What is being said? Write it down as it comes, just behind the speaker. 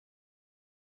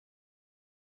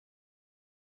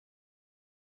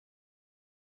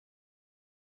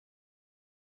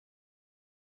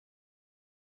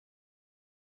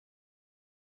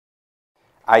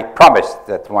I promised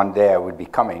that one day I would be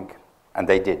coming, and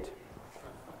they did.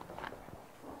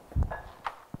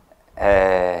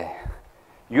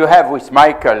 You have with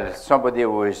Michael somebody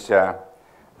who is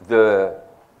the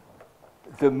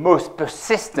most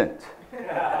persistent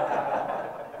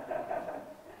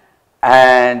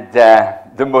and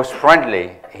the most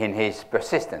friendly in his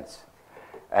persistence.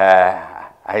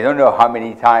 I don't know how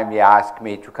many times he asked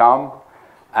me to come,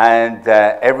 and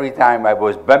every time I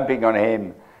was bumping on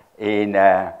him in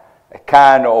a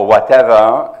can or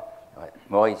whatever,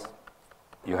 Maurice,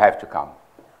 you have to come.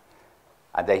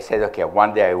 And they said, okay,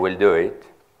 one day I will do it.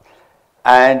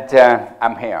 And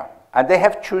I'm here. And they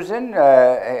have chosen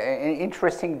an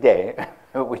interesting day,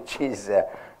 which is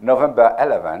November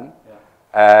 11.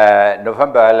 Yeah.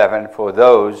 November 11, for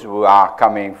those who are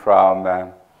coming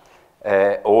from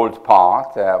old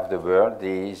part of the world,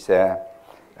 is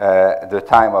the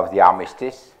time of the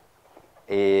armistice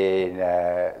in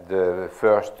the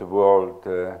First World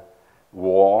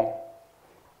War.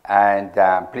 And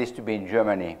I'm pleased to be in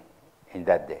Germany in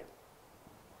that day.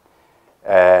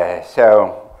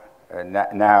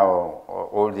 Now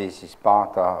all this is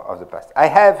part of the past. I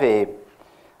have a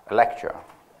lecture.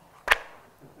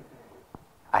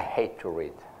 I hate to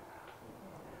read.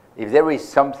 If there is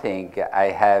something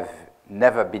I have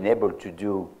never been able to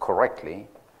do correctly,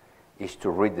 is to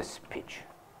read the speech.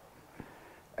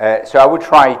 So I will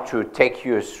try to take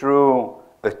you through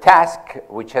a task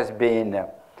which has been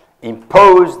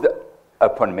imposed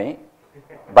upon me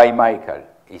by Michael.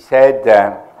 He said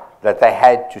that I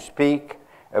had to speak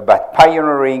about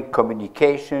pioneering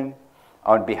communication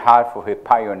on behalf of a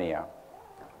pioneer.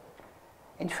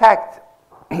 In fact,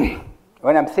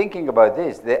 when I'm thinking about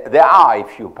this, there are a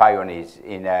few pioneers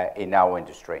in our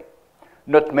industry.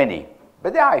 Not many,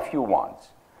 but there are a few ones.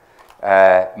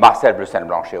 Marcel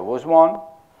Bleustein-Blanchet was one,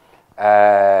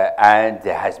 and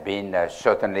there has been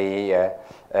certainly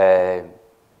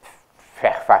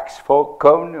Fairfax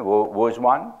Cohn was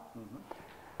one.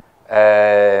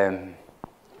 Ted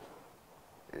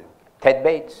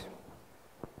Bates.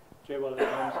 J. Walter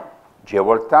Thompson. J.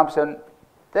 Walter Thompson.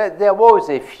 There was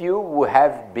a few who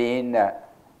have been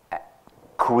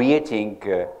creating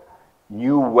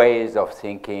new ways of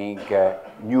thinking,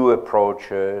 new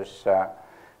approaches,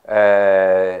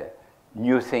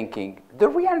 new thinking. The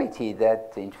reality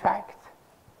that, in fact,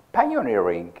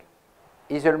 pioneering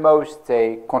is almost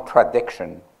a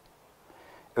contradiction,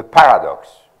 a paradox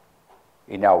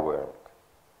in our world.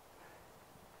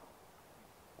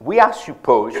 We are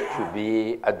supposed to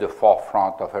be at the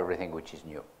forefront of everything which is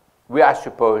new. We are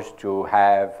supposed to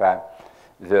have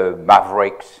the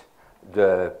mavericks,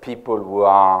 the people who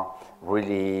are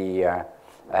really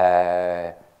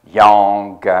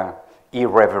young,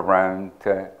 irreverent,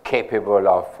 capable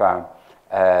of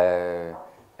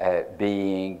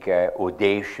being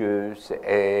audacious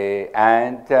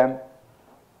and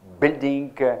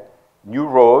building new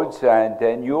roads and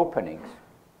new openings.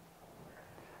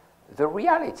 The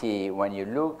reality, when you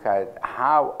look at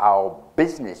how our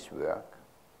business works,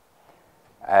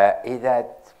 is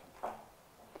that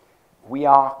we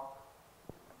are,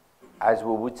 as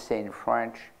we would say in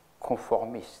French,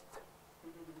 conformist.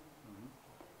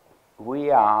 We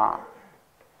are,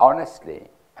 honestly,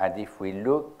 and if we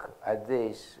look at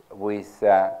this with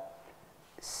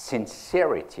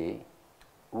sincerity,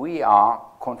 we are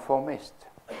conformist.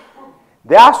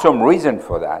 There are some reasons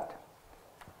for that.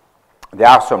 There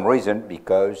are some reasons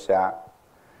because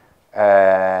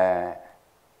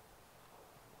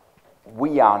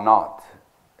we are not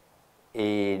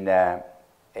in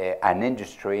an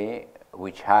industry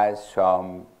which has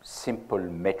some simple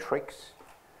metrics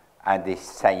and a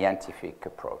scientific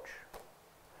approach.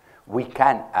 We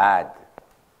can add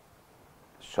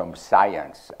some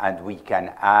science and we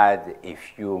can add a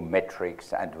few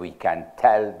metrics and we can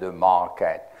tell the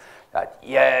market that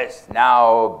yes,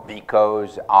 now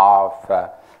because of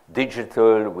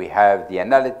digital we have the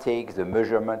analytics, the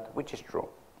measurement, which is true.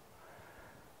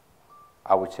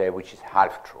 I would say which is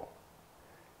half true.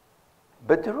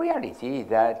 But the reality is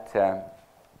that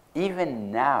even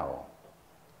now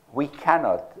we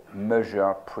cannot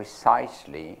measure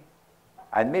precisely,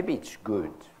 and maybe it's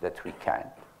good that we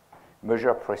can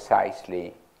measure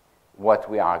precisely what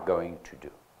we are going to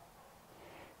do.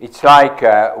 It's like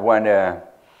when a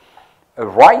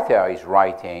writer is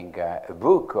writing a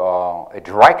book or a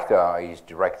director is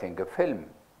directing a film.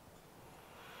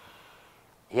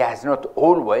 He has not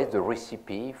always the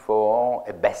recipe for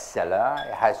a bestseller.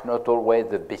 He has not always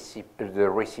the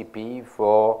recipe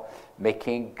for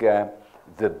making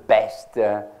the best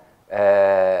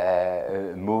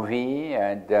movie.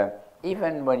 And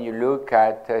even when you look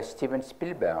at Steven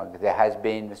Spielberg, there has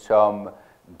been some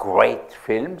great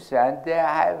films, and they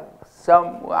have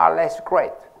some who are less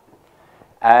great.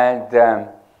 And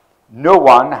no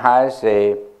one has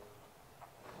a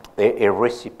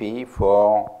recipe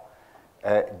for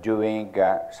doing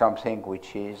something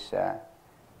which is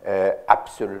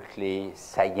absolutely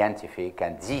scientific,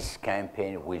 and this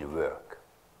campaign will work.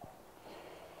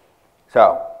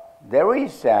 So there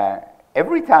is,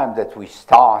 every time that we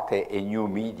start a new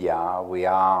media, we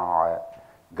are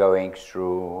going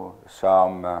through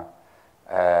some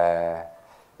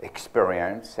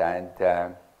experience and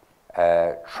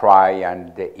try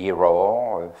and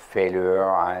error,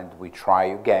 failure, and we try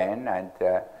again, and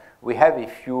we have a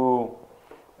few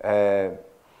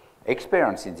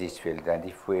experience in this field. And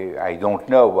if I don't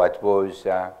know what was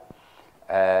the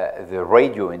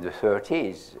radio in the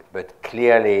 30s, but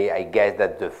clearly I guess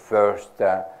that the first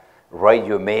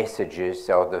radio messages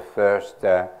or the first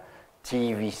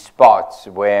TV spots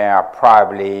were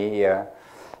probably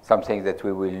something that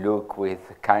we will look with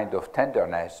kind of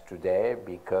tenderness today,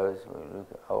 because we look,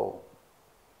 oh,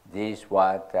 this is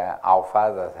what our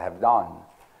fathers have done.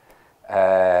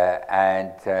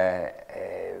 And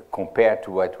compared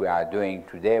to what we are doing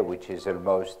today, which is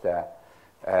almost a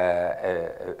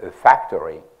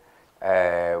factory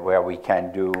where we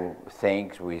can do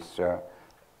things with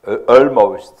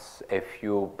almost a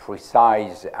few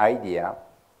precise ideas,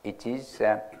 it is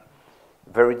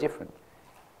very different.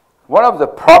 One of the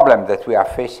problems that we are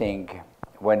facing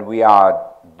when we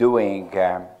are doing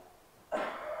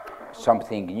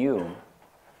something new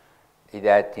is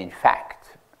that, in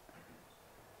fact,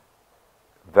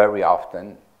 very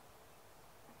often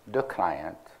the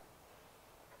client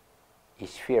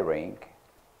is fearing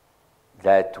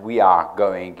that we are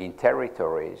going in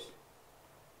territories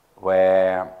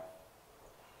where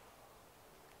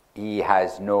he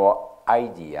has no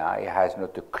idea, he has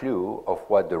not a clue of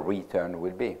what the return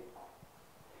will be.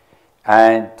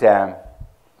 And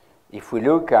if we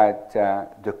look at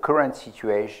the current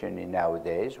situation in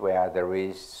nowadays, where there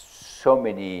is so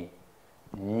many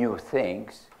new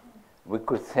things, we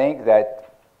could think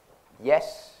that,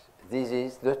 yes, this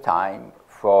is the time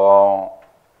for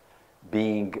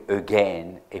being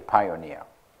again a pioneer.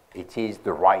 It is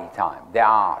the right time. There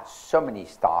are so many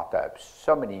startups,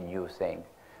 so many new things,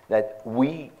 that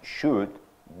we should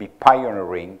be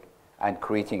pioneering and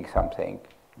creating something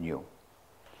new.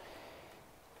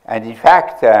 And in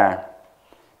fact,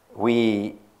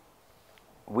 we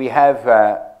have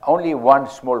only one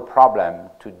small problem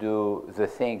to do the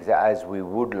things as we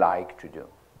would like to do.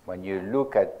 When you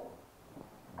look at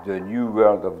the new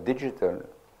world of digital,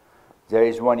 there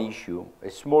is one issue, a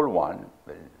small one,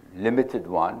 a limited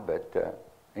one, but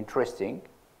interesting,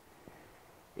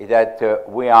 is that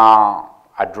we are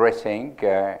addressing,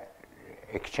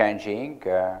 exchanging,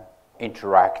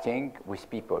 interacting with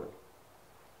people.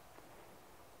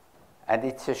 And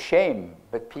it's a shame,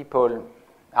 but people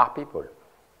are people.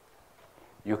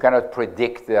 You cannot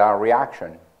predict their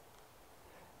reaction.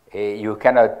 You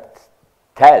cannot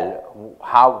tell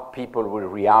how people will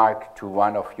react to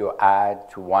one of your ads,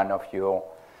 to one of your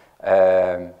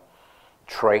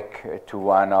trick, to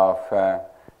one of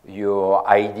your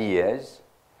ideas.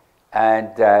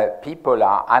 And people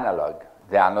are analog.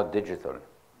 They are not digital.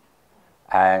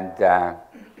 And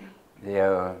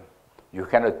you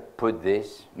cannot put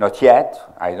this, not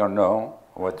yet, I don't know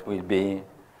what will be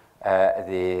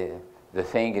the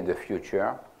thing in the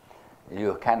future.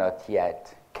 You cannot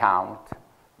yet count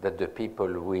that the people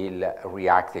will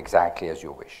react exactly as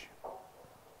you wish.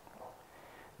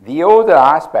 The other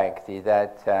aspect is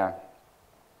that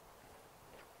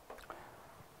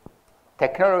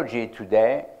technology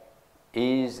today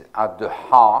is at the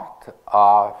heart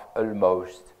of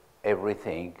almost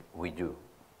everything we do.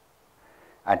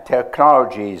 And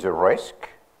technology is a risk.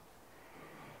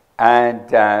 And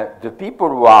the people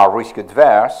who are risk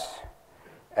adverse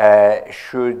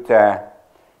should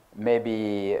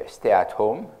maybe stay at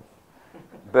home.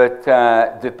 But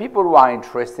the people who are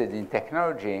interested in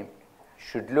technology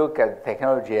should look at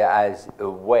technology as a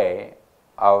way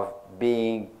of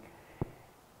being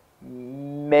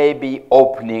maybe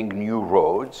opening new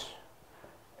roads.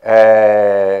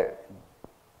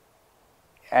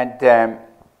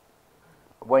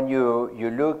 When you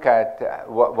look at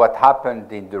what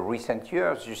happened in the recent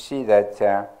years, you see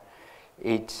that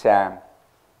it's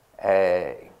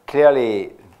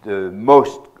clearly the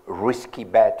most risky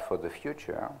bet for the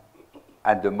future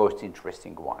and the most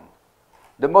interesting one.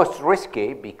 The most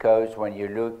risky because when you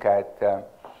look at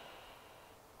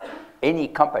any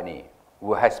company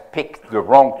who has picked the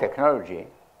wrong technology,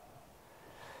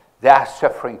 they are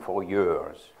suffering for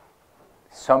years,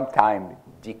 sometimes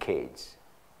decades.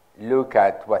 look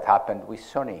at what happened with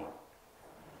Sony.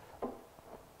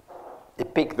 They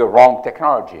picked the wrong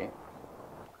technology,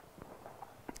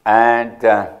 and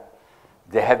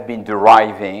they have been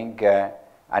deriving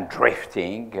and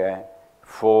drifting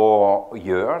for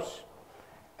years,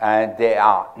 and they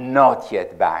are not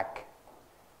yet back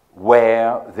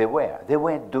where they were. They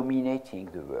were dominating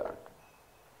the world.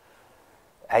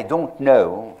 I don't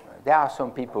know. There are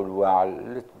some people who are a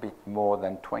little bit more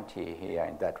than 20 here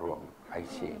in that room, I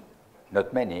see.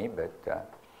 Not many, but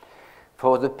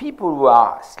for the people who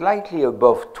are slightly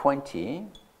above 20,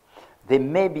 they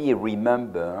maybe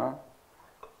remember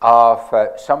of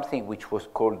something which was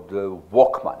called the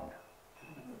Walkman.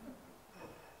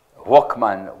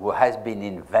 Walkman has been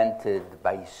invented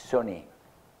by Sony.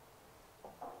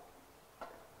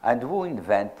 And who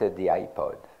invented the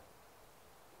iPod?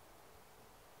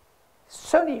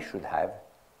 Sony should have.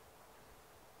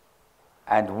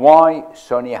 And why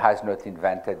Sony has not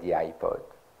invented the iPod?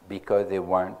 Because they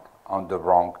went on the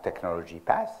wrong technology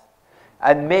path.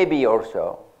 And maybe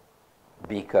also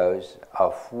because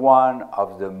of one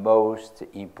of the most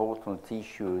important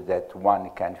issues that one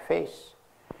can face.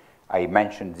 I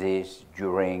mentioned this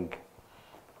during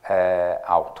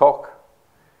our talk,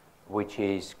 which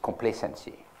is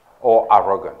complacency or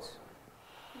arrogance.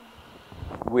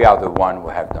 We are the one who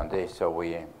have done this, so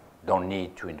we don't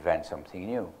need to invent something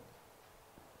new.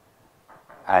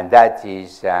 And that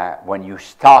is, when you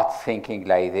start thinking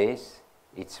like this,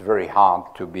 it's very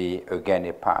hard to be, again,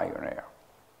 a pioneer.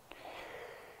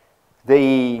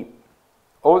 The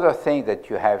other thing that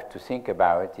you have to think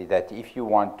about is that if you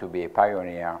want to be a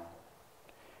pioneer,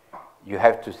 you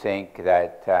have to think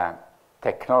that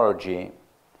technology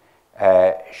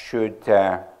should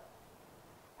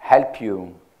help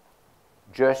you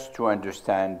just to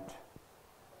understand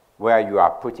where you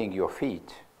are putting your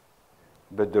feet,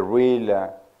 but the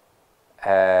real,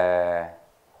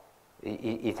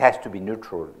 it has to be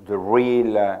neutral. The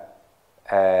real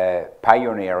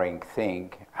pioneering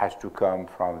thing has to come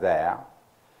from there,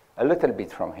 a little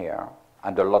bit from here,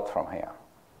 and a lot from here.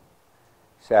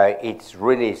 So it's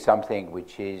really something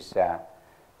which is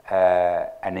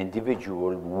an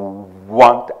individual who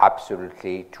want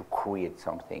absolutely to create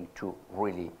something, to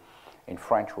really, in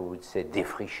French we would say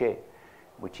défricher,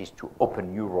 which is to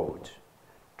open new roads,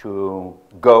 to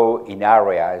go in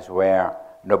areas where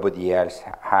nobody else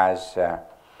has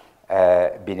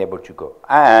been able to go.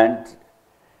 And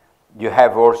you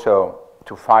have also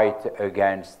to fight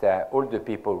against all the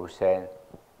people who say,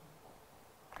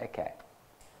 okay,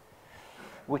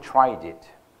 we tried it,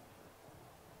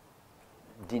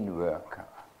 didn't work.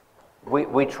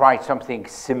 We tried something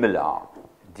similar,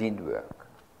 didn't work.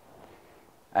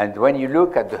 And when you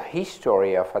look at the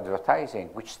history of advertising,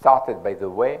 which started, by the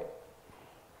way,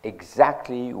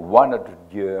 exactly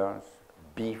 100 years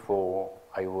before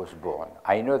I was born.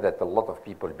 I know that a lot of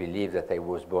people believe that I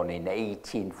was born in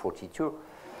 1842,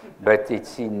 but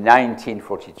it's in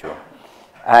 1942.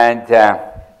 And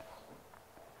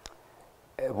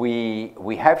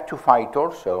we have to fight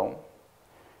also.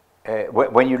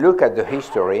 When you look at the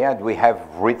history, and we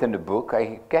have written a book,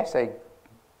 I guess I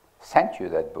sent you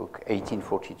that book,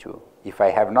 1842. If I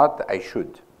have not, I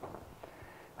should.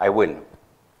 I will.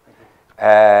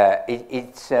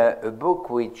 It's a book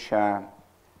which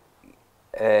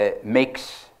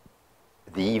makes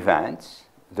the events,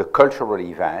 the cultural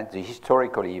events, the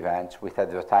historical events with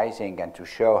advertising, and to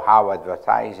show how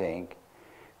advertising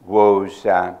was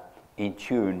in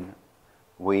tune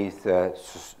with the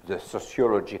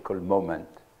sociological moment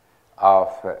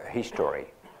of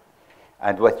history.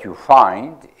 And what you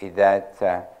find is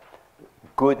that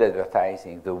good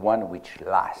advertising, the one which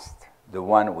lasts, the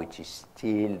one which is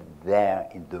still there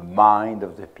in the mind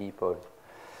of the people,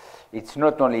 it's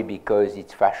not only because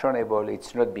it's fashionable,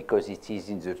 it's not because it is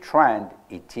in the trend,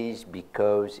 it is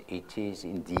because it is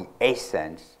in the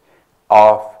essence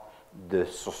of the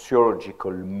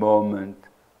sociological moment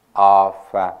of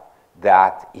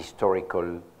that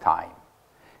historical time.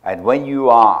 And when you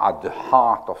are at the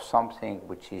heart of something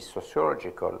which is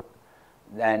sociological,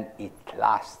 then it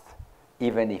lasts,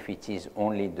 even if it is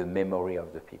only the memory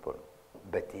of the people.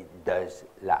 But it does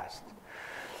last.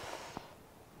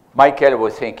 Michael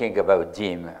was thinking about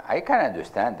DIM. I can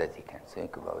understand that he can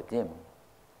think about DIM.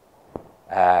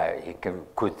 He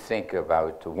could think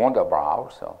about Wonderbra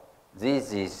also.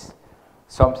 This is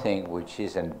something which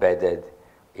is embedded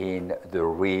in the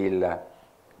real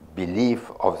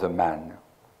belief of the man.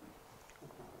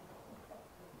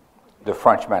 The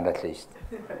Frenchman, at least.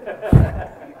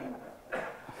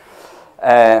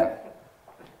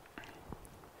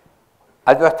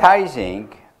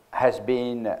 Advertising has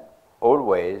been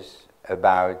always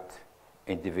about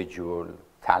individual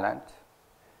talent,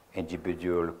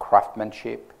 individual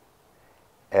craftsmanship,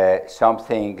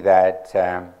 something that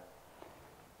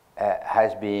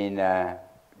has been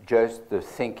just the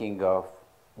thinking of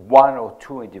one or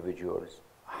two individuals,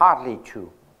 hardly two.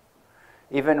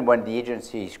 Even when the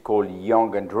agency is called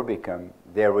Young and Rubicon,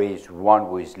 there is one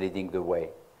who is leading the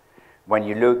way. When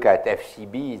you look at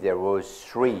FCB, there was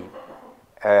three,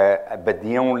 but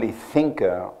the only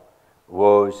thinker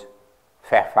was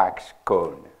Fairfax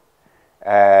Cohn.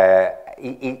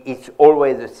 It's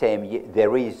always the same.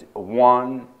 There is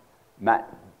one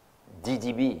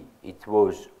DDB. It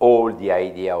was all the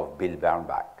idea of Bill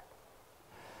Bernbach.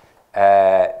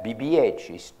 BBH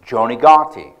is Johnny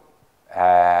Garty.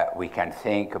 We can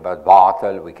think about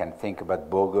Bartle, we can think about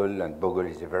Bogle, and Bogle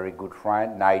is a very good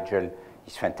friend. Nigel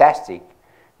is fantastic,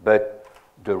 but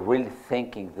the real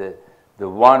thinking, the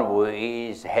one who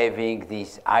is having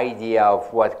this idea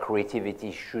of what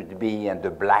creativity should be and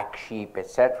the black sheep,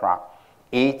 etc.,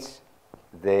 it's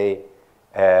the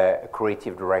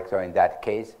creative director, in that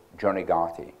case, Johnny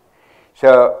Garty.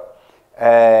 So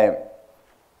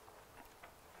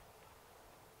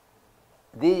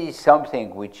this is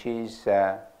something which is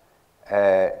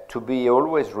to be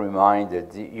always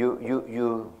reminded.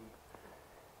 You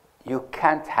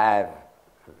can't have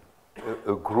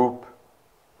a group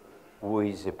who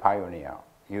is a pioneer.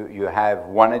 You have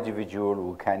one individual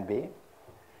who can be,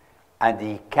 and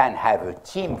he can have a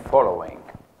team following,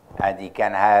 and he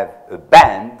can have a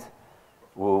band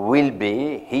who will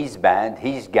be his band,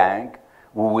 his gang,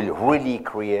 who will really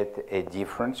create a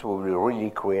difference, who will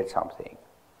really create something.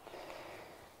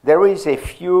 There is a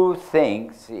few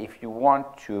things, if you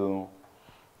want to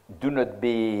do not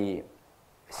be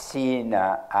seen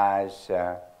as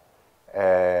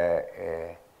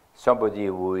somebody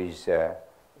who is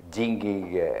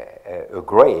digging a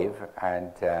grave,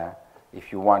 and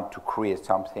if you want to create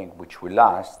something which will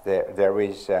last, there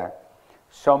is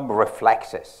some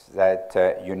reflexes that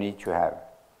you need to have.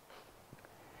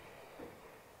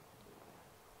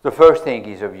 The first thing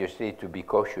is obviously to be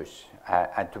cautious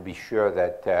and to be sure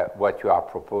that what you are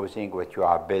proposing, what you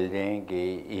are building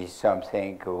is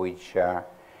something which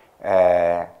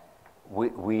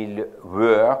will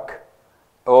work,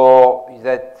 or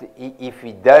that if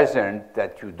it doesn't,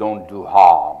 that you don't do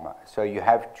harm. So you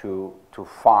have to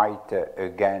fight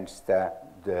against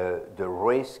the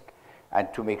risk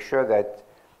and to make sure that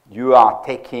you are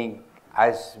taking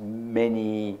as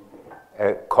many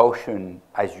caution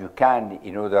as you can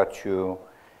in order to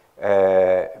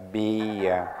be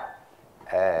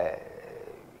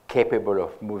capable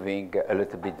of moving a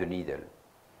little bit the needle.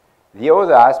 The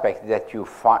other aspect is that you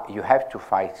have to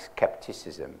fight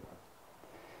skepticism.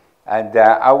 And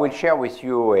I will share with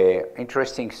you an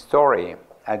interesting story,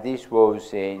 and this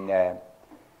was in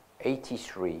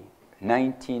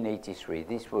 1983.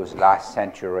 This was last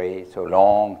century, so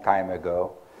long time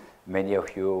ago. Many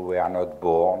of you were not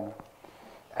born.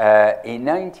 In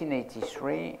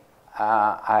 1983,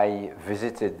 I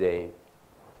visited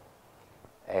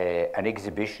an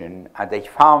exhibition, and I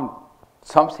found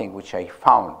something which I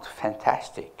found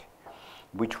fantastic,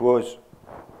 which was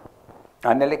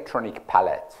an electronic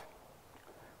palette,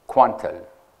 Quantel.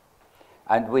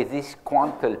 And with this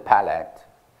Quantel palette,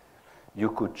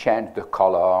 you could change the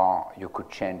color, you could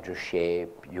change the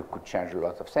shape, you could change a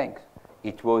lot of things.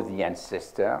 It was the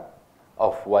ancestor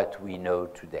of what we know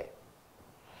today.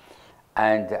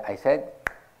 And I said,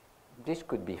 this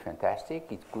could be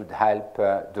fantastic. It could help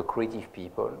the creative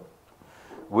people.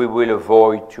 We will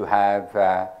avoid to have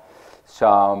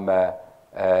some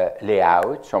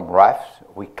layout, some roughs.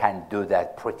 We can do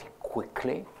that pretty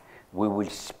quickly. We will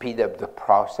speed up the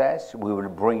process. We will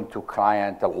bring to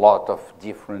client a lot of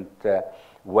different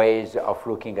ways of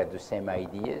looking at the same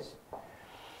ideas.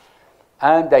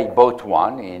 And I bought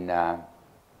one in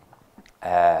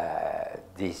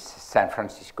this San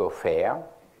Francisco Fair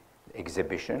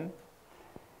exhibition.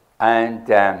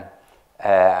 And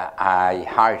I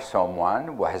hired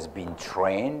someone who has been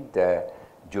trained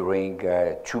during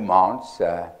 2 months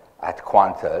at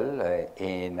Quantel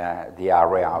in the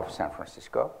area of San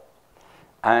Francisco.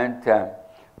 And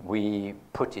we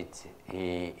put it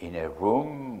in a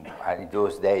room, and in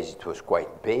those days it was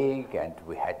quite big, and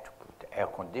we had to put air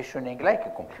conditioning like a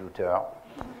computer.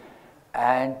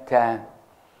 And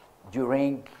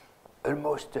during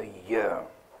almost a year,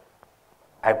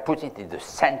 I put it in the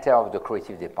center of the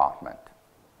creative department.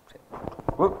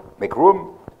 Make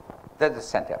room, that's the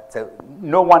center. So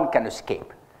no one can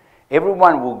escape.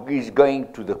 Everyone who is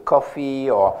going to the coffee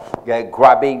or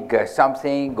grabbing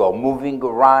something or moving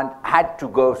around had to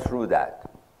go through that.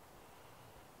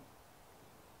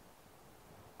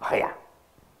 Rien.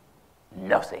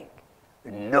 nothing.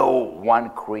 No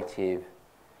one creative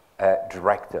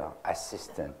director,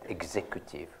 assistant,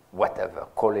 executive, whatever,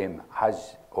 call him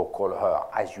as or call her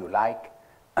as you like,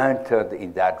 entered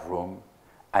in that room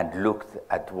and looked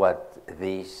at what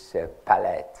this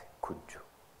palette could do.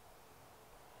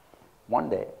 One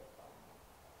day,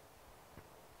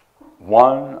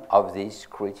 one of these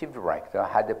creative directors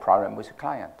had a problem with a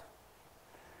client.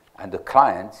 And the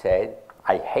client said,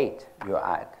 I hate your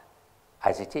ad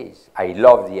as it is. I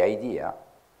love the idea.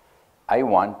 I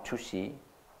want to see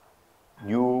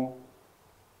new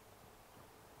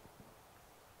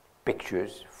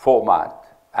pictures, format,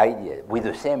 idea, with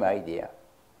the same idea,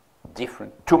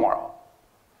 different tomorrow.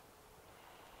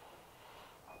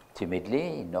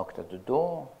 Timidly, he knocked at the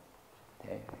door.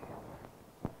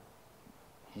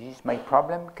 Is this my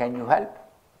problem? Can you help?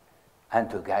 And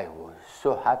the guy was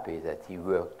so happy that he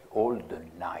worked all the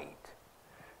night.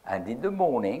 And in the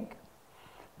morning,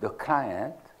 the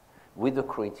client, with the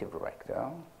creative director,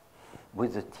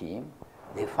 with the team,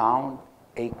 they found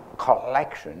a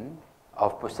collection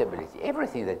of possibilities.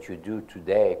 Everything that you do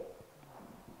today,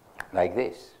 like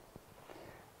this.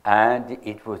 And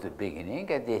it was the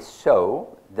beginning, and they saw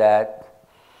that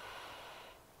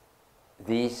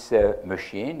this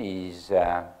machine is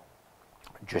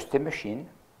just a machine,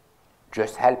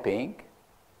 just helping,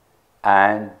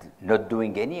 and not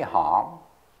doing any harm,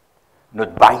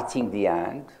 not biting the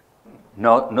hand,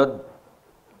 not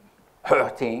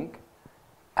hurting,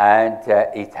 and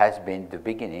it has been the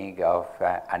beginning of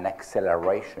an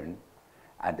acceleration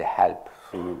and a help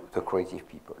through the creative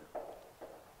people.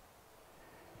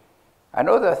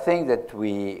 Another thing that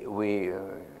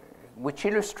which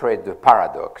illustrates the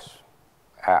paradox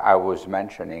I was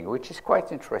mentioning, which is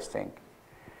quite interesting.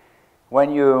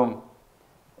 When you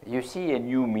see a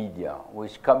new media who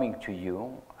is coming to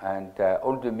you, and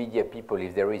all the media people,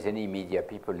 if there is any media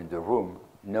people in the room,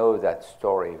 know that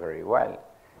story very well.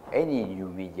 Any new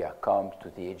media comes to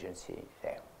the agency,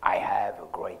 say, I have a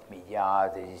great media,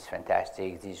 this is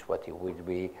fantastic, this is what it will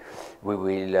be, we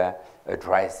will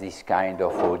address this kind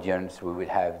of audience, we will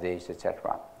have this,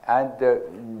 etc.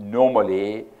 And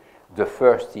normally, the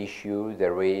first issue,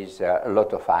 there is a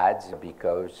lot of ads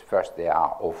because first they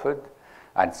are offered,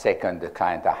 and second, the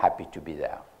clients are happy to be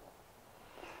there.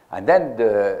 And then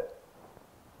the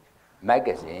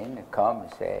magazine come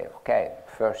and say, okay,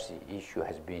 first issue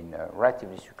has been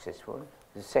relatively successful.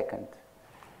 The second,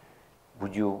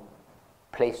 would you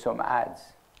place some ads?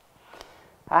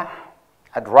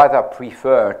 I'd rather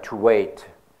prefer to wait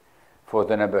for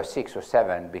the number 6 or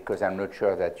 7 because I'm not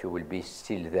sure that you will be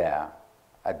still there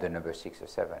at the number 6 or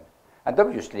 7. And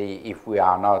obviously, if we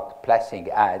are not placing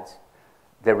ads,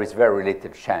 there is very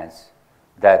little chance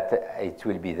that it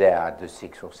will be there at the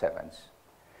 6 or 7s.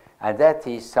 And that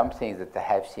is something that I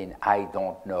have seen I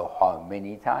don't know how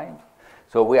many times.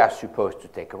 So we are supposed to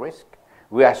take a risk.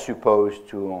 We are supposed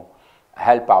to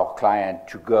help our client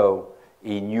to go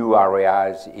in new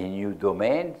areas, in new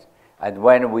domains. And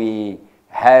when we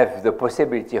have the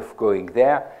possibility of going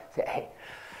there, say, hey,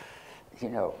 you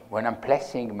know, when I'm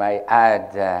placing my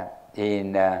ad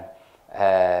in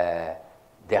Der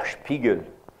Spiegel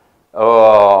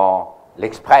or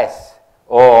L'Express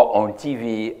or on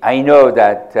TV, I know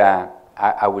that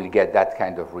I will get that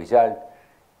kind of result.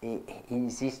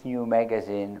 In this new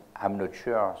magazine, I'm not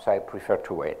sure, so I prefer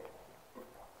to wait.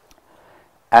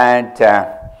 And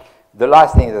the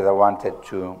last thing that I wanted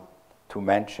to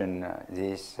mention,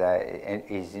 this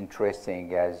is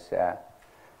interesting as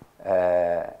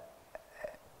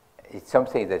it's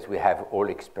something that we have all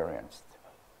experienced,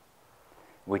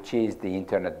 which is the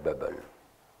internet bubble.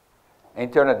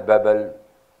 Internet bubble,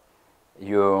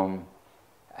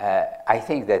 I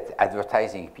think that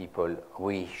advertising people,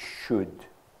 we should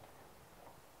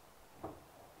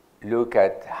look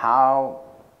at how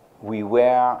we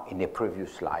were in a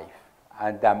previous life.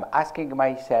 And I'm asking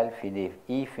myself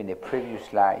if in a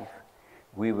previous life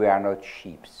we were not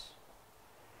sheeps.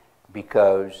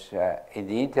 Because in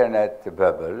the internet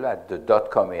bubble, at the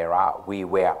 .com era, we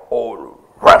were all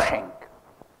rushing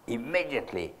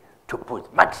immediately to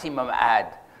put maximum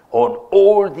ad on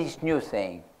all these new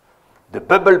things. The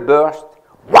bubble burst,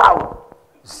 wow,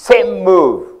 same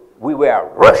move. We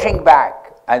were rushing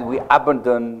back and we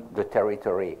abandoned the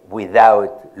territory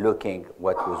without looking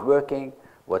what was working,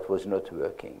 what was not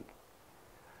working.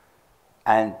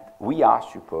 And we are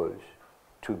supposed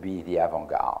to be the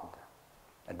avant-garde.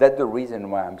 And that's the reason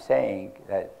why I'm saying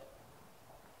that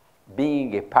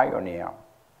being a pioneer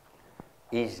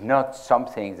is not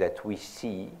something that we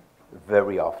see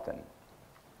very often.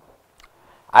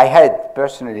 I had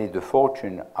personally the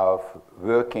fortune of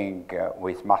working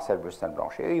with Marcel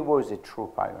Bustan-Blanchet. He was a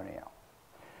true pioneer.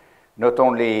 not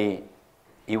only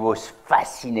he was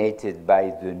fascinated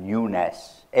by the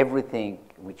newness, everything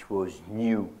which was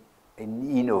new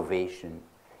and innovation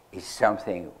is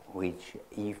something which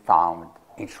he found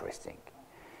interesting.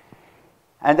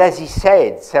 And as he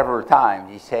said several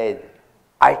times, he said,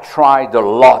 I tried a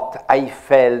lot, I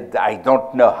failed, I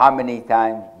don't know how many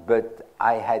times, but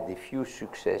I had a few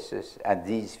successes, and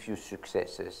these few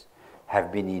successes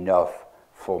have been enough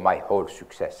for my whole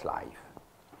success life.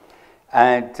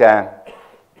 And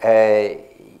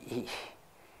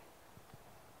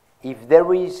if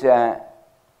there is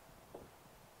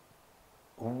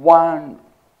one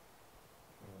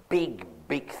big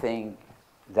thing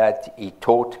that he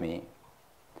taught me,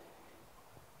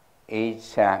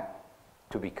 is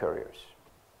to be curious.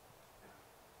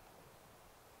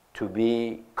 To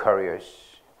be curious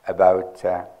about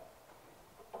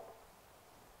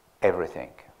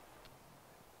everything.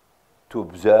 To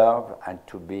observe and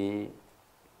to be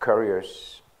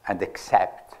curious and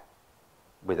accept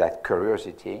with that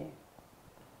curiosity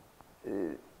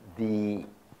the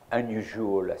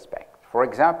unusual aspect. For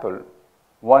example,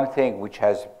 one thing which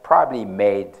has probably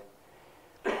made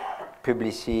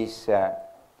Publicis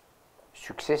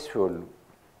successful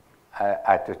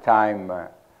at the time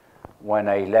when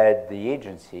I led the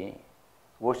agency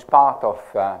was part of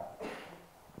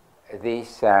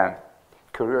this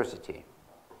curiosity.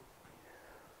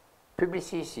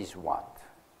 Publicis is what?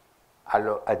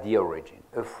 At the origin,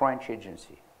 a French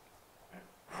agency.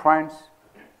 France,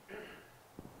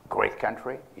 great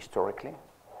country historically.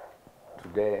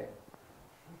 Today,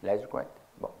 less great.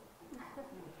 Well,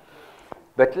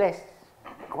 but less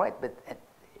great, but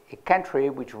a country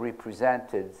which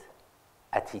represented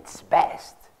at its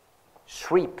best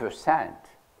 3%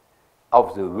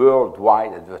 of the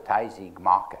worldwide advertising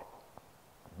market.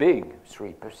 Big,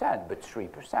 3%, but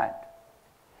 3%.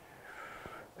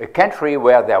 A country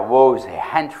where there was a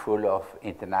handful of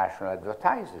international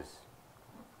advertisers.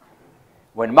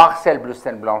 When Marcel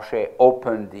Bloussin-Blanchet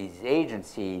opened his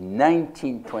agency in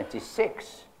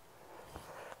 1926,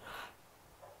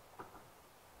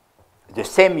 the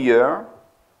same year,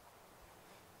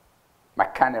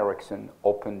 McCann Erickson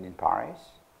opened in Paris,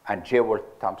 and J.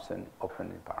 Walt Thompson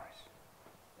opened in Paris.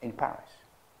 In Paris.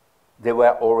 They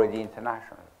were already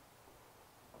international.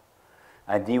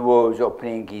 And he was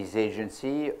opening his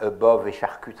agency above a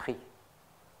charcuterie,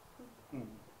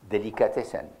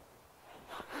 delicatessen,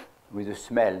 with a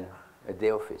smell at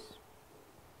the office.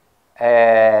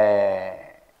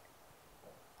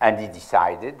 And he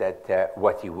decided that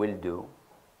what he will do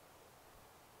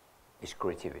is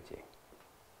creativity.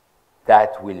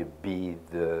 That will be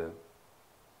the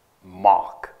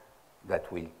mark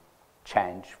that will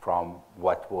change from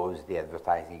what was the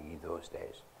advertising in those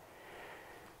days.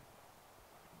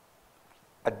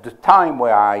 At the time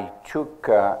where I took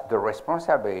the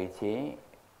responsibility,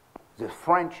 the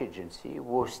French agency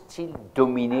was still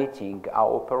dominating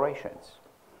our operations.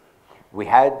 We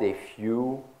had a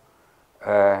few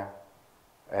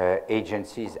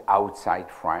agencies outside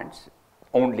France,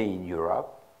 only in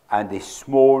Europe, and a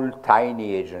small,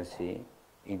 tiny agency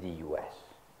in the US.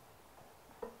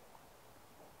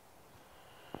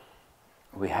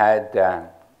 We had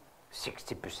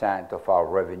 60% of our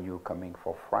revenue coming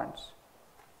from France.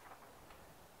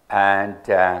 And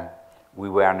we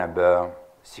were number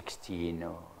 16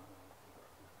 or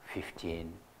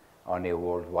 15 on a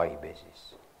worldwide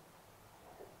basis.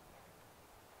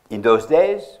 In those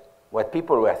days, what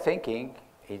people were thinking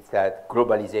is that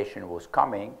globalization was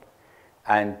coming,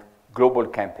 and global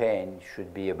campaign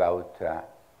should be about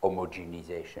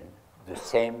homogenization, the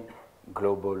same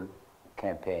global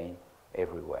campaign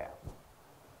everywhere.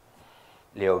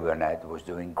 Leo Burnett was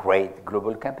doing great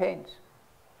global campaigns.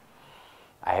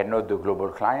 I had not the global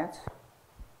clients.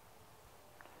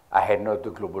 I had not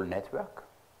the global network.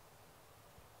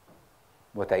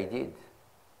 What I did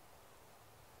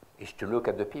is to look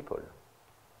at the people,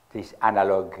 these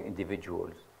analog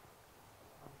individuals.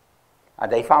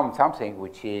 And I found something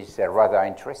which is rather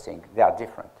interesting. They are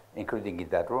different, including in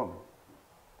that room.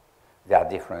 They are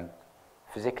different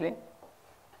physically.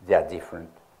 They are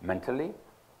different mentally.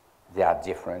 They are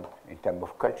different in terms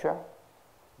of culture.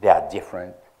 They are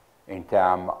different in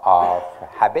terms of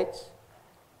habits.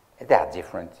 They are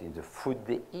different in the food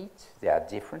they eat. They are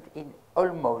different in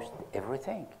almost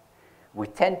everything. We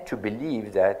tend to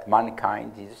believe that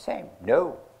mankind is the same.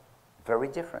 No, very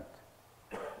different.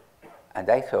 And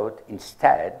I thought,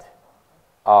 instead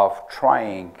of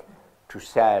trying to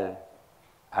sell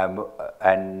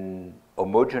an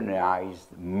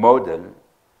homogenized model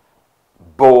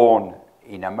born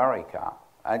in America,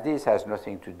 and this has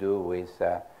nothing to do with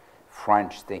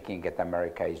French thinking that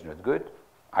America is not good.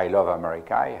 I love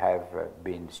America. I have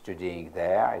been studying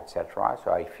there, etc.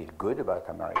 So I feel good about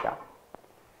America.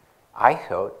 I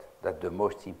thought that the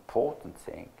most important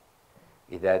thing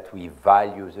is that we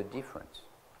value the difference,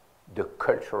 the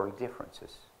cultural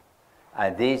differences.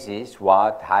 And this is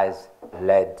what has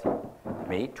led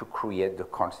me to create the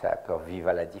concept of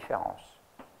Viva la différence.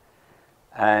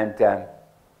 And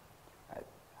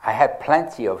I have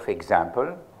plenty of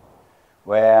examples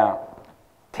where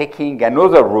taking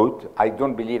another route, I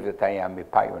don't believe that I am a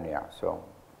pioneer, so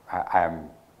I am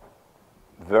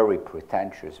very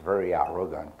pretentious, very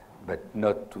arrogant, but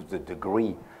not to the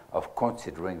degree of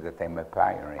considering that I'm a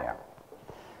pioneer.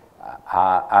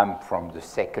 I'm from the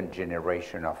second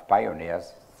generation of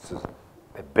pioneers, so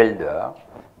a builder,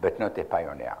 but not a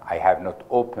pioneer. I have not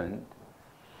opened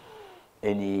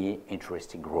any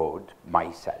interesting road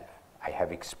myself. I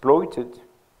have exploited,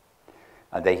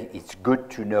 and it's good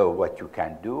to know what you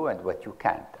can do and what you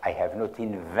can't. I have not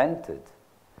invented.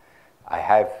 I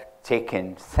have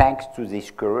taken, thanks to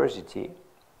this curiosity,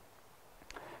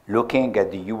 looking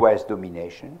at the US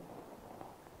domination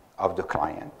of the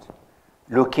client,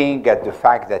 looking at the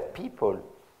fact that people,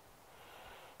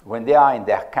 when they are in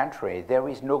their country, there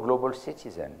is no global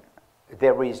citizen.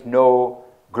 There is no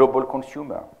global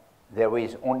consumer. There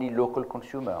is only local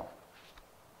consumer.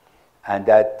 And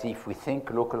that if we think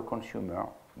local consumer,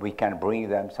 we can bring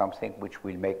them something which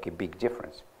will make a big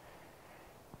difference.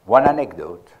 One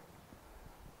anecdote,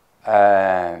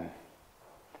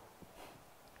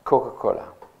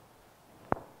 Coca-Cola.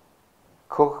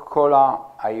 Coca-Cola,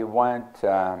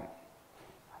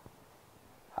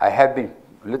 I have been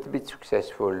a little bit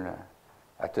successful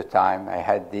at the time. I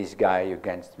had this guy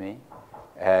against me,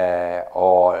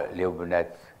 or Leo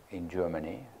Burnett in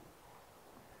Germany,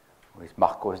 with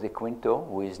Marcos de Quinto,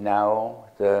 who is now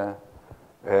the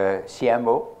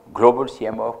CMO, global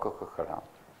CMO of Coca-Cola.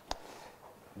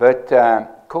 But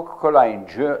Coca-Cola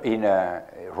in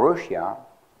Russia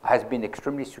has been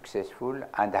extremely successful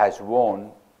and has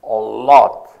won a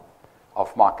lot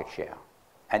of market share.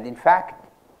 And in fact,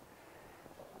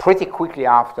 pretty quickly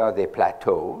after they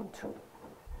plateaued,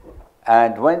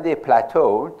 and when they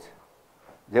plateaued,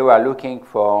 they were looking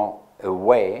for a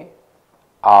way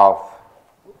of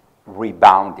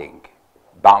rebounding,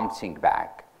 bouncing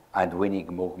back, and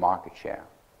winning more market share.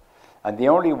 And the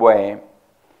only way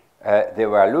they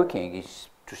were looking is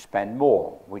to spend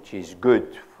more, which is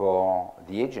good for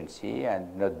the agency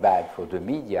and not bad for the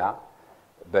media,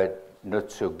 but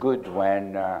not so good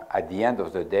when at the end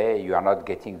of the day you are not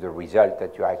getting the result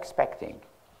that you are expecting.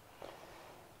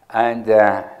 And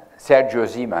Sergio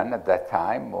Zeman at that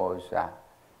time was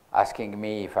asking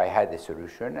me if I had a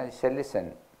solution, and I said,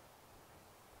 listen,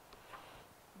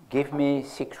 give me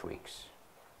 6 weeks.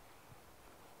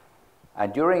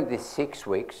 And during these 6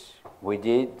 weeks, we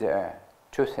did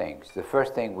 2 things. The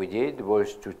first thing we did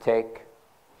was to take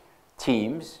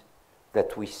teams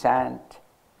that we sent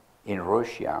in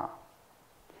Russia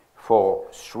for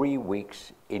 3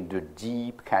 weeks in the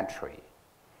deep country.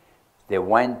 They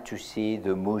went to see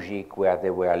the mujik where they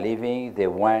were living. They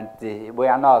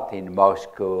were not in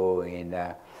Moscow, in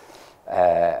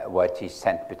what is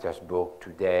St. Petersburg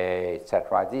today,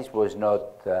 etc. This was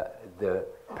not the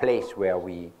place where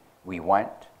we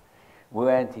went. We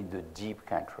went in the deep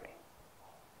country.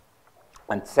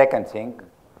 And second thing,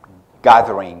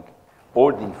 gathering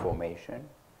all the information,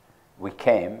 we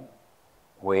came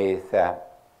with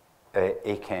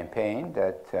a campaign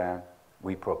that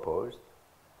we proposed.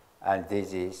 And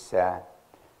this is a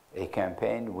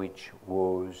campaign which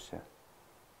was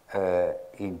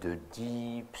in the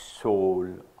deep soul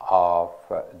of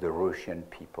the Russian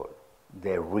people.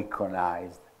 They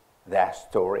recognized their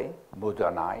story,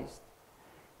 modernized,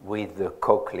 with the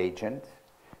Coke legend,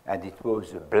 and it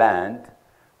was a blend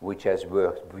which has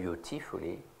worked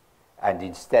beautifully. And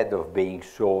instead of being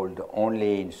sold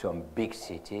only in some big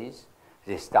cities,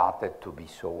 they started to be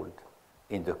sold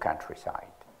in the countryside.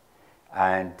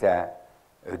 And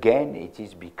again, it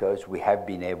is because we have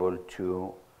been able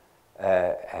to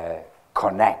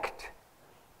connect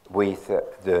with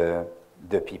the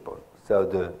people.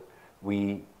 So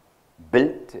we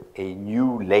built a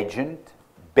new legend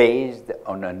based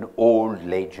on an old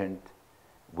legend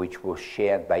which was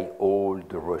shared by all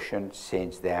the Russians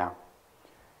since their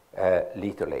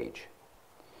little age.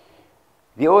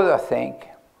 The other thing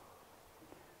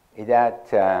is that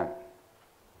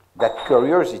that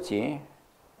curiosity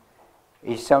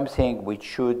is something which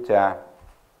should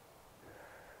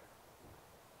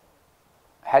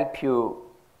help you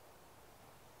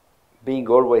being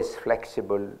always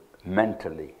flexible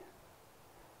mentally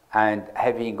and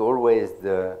having always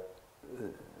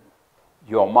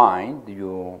your mind,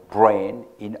 your brain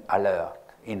in alert,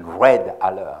 in red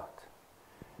alert.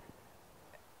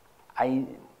 I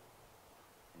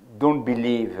don't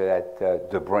believe that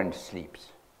the brain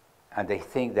sleeps. And I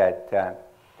think that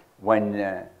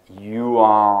when you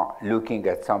are looking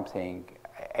at something,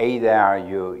 either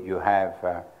you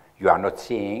are not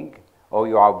seeing or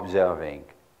you are observing.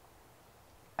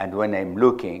 And when I'm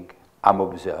looking, I'm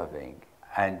observing.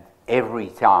 And every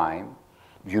time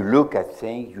you look at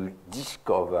things, you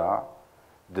discover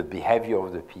the behavior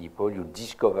of the people, you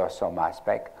discover some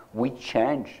aspect. We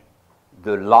change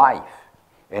the life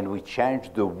and we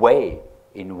change the way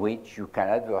in which you can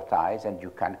advertise and you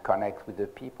can connect with the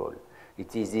people.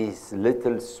 It is these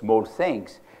little small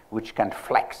things which can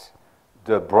flex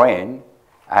the brain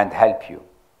and help you.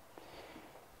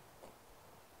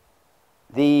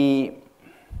 The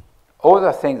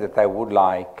other thing that I would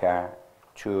like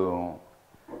to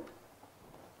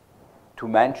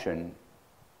mention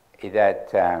is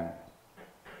that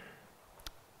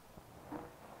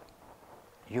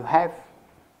you have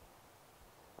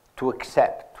to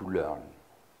accept to learn.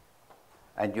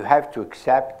 And you have to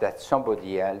accept that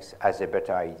somebody else has a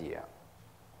better idea.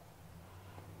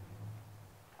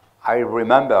 I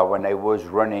remember when I was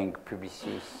running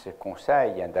Publicis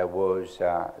Conseil and I was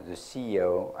the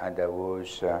CEO and I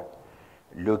was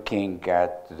looking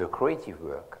at the creative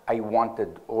work, I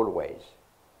wanted always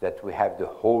that we have the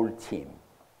whole team,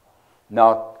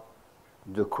 not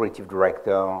the creative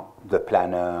director, the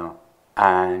planner,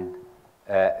 and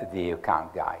the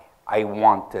account guy. I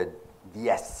wanted the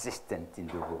assistant in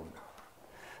the room.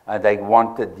 And I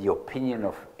wanted the opinion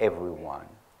of everyone.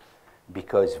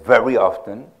 Because very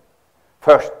often,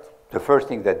 the first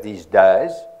thing that this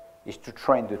does is to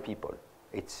train the people.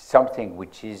 It's something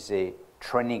which is a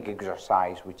training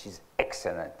exercise which is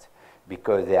excellent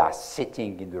because they are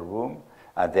sitting in the room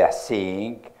and they are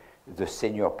seeing the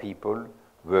senior people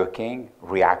working,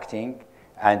 reacting,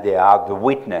 and they are the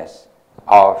witness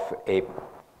of a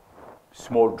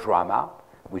small drama,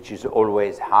 which is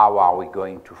always how are we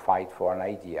going to fight for an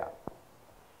idea.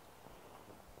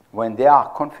 When they are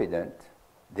confident,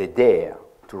 they dare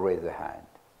to raise their hand.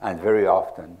 And very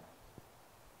often,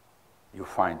 you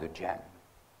find the gem.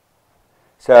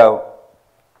 So,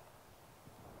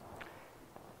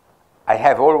 I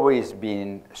have always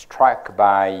been struck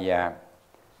by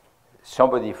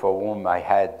somebody for whom I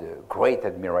had great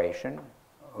admiration,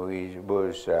 who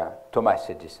was Thomas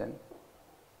Edison.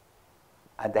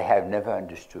 And I have never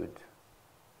understood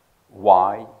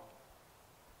why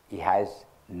he has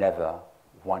never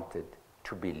wanted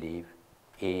to believe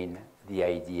in the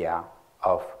idea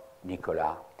of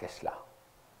Nikola Tesla,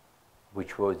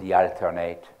 which was the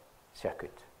alternate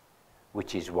circuit,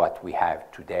 which is what we have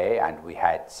today and we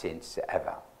had since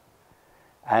ever.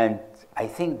 And I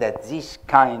think that this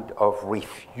kind of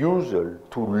refusal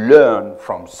to learn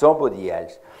from somebody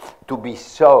else, to be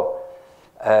so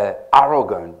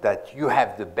arrogant that you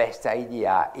have the best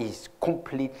idea, is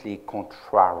completely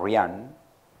contrarian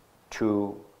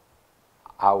to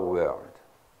our world.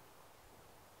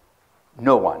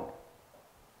 No one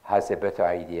has a better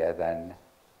idea than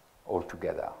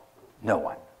altogether. No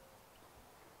one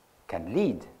can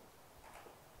lead,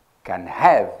 can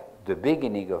have the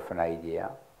beginning of an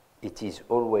idea. It is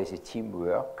always a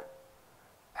teamwork,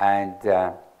 and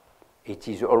it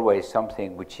is always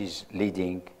something which is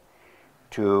leading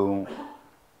to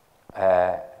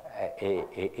a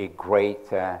great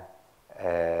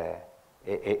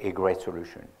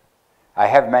solution. I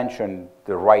have mentioned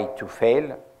the right to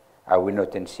fail. I will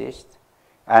not insist.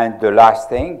 And the last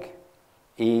thing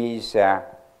is the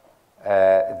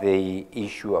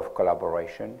issue of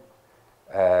collaboration.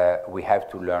 We have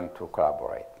to learn to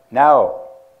collaborate. Now,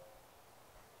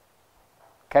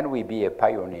 can we be a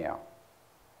pioneer?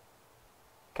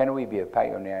 Can we be a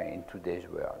pioneer in today's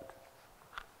world?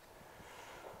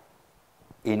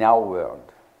 In our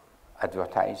world,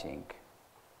 advertising,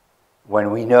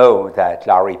 when we know that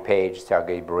Larry Page,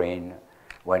 Sergey Brin,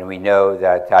 when we know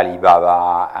that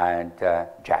Alibaba and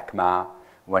Jack Ma,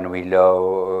 when we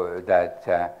know that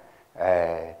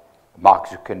Mark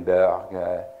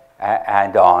Zuckerberg,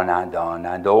 and on and on,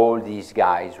 and all these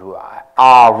guys who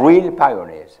are real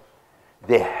pioneers,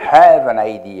 they have an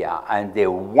idea and they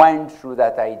went through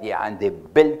that idea and they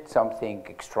built something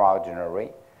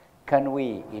extraordinary. Can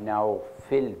we, in our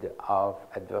field of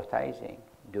advertising,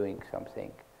 doing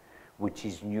something which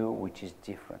is new, which is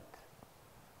different?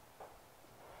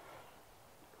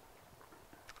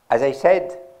 As I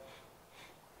said,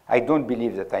 I don't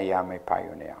believe that I am a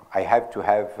pioneer. I have to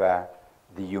have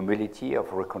the humility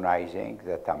of recognizing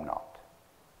that I'm not.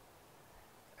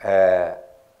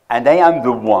 And I am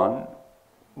the one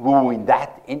who in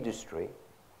that industry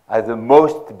are the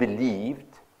most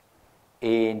believed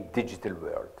in digital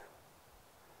world,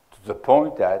 to the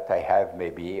point that I have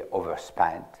maybe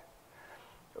overspent.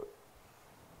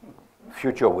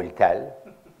 Future will tell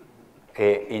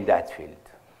in that field.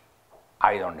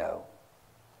 I don't know.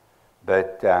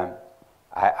 But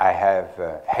I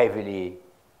have heavily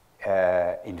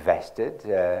invested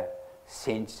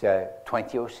since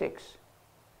 2006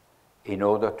 in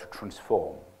order to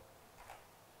transform.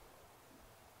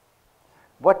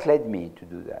 What led me to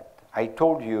do that? I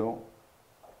told you,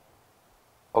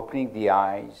 opening the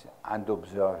eyes and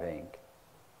observing.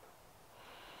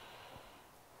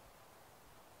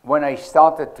 When I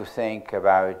started to think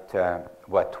about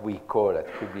what we call at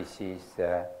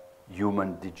Publicis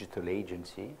human digital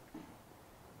agency,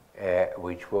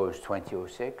 which was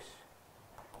 2006,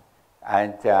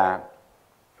 and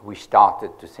we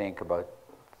started to think about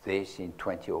this in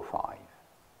 2005.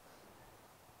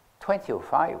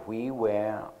 2005, we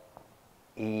were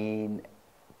in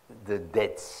the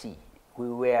Dead Sea. We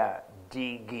were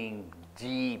digging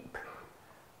deep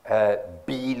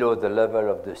below the level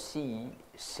of the sea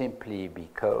simply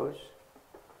because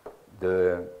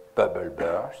the bubble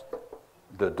burst,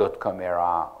 the dot-com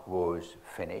era was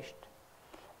finished,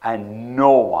 and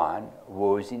no one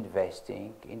was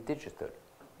investing in digital.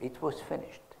 It was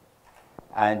finished.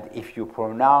 And if you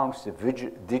pronounce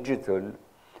digital,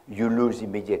 you lose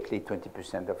immediately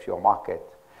 20% of your market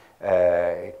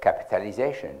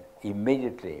capitalization.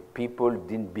 Immediately, people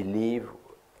didn't believe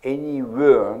any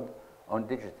word on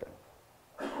digital.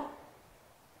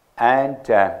 And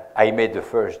I made the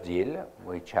first deal,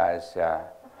 which has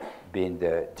been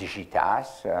the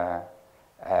Digitas.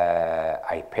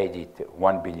 I paid it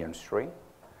 1.3 billion.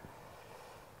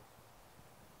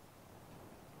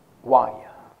 Why?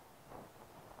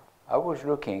 I was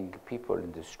looking people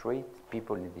in the street,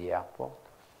 people in the airport,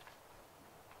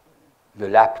 the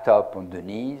laptop on the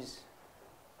knees,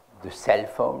 the cell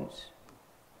phones.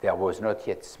 There was not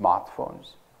yet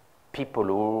smartphones.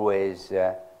 People always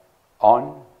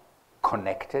on,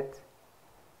 connected.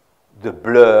 The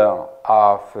blur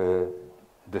of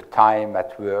the time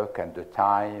at work and the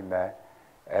time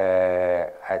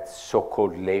at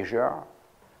so-called leisure.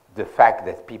 The fact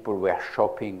that people were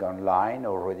shopping online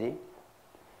already.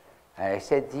 And I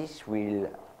said, this will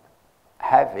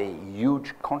have a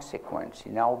huge consequence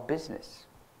in our business.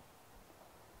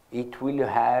 It will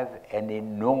have an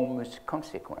enormous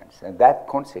consequence. And that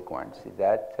consequence is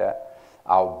that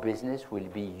our business will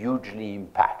be hugely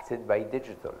impacted by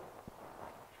digital.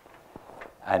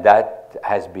 And that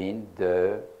has been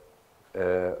the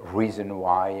reason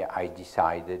why I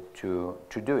decided to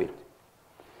do it.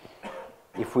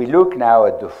 If we look now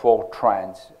at the 4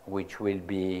 trends, which will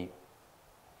be,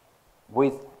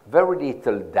 with very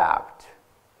little doubt,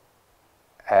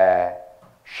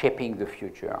 shaping the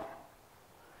future.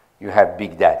 You have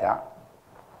big data.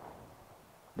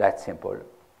 That's simple.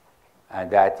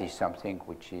 And that is something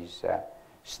which is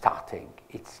starting.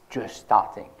 It's just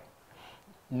starting.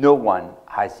 No one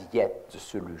has yet the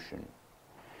solution.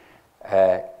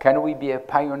 Can we be a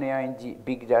pioneer in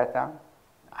big data?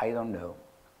 I don't know.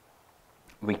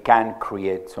 We can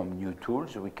create some new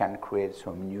tools. We can create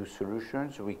some new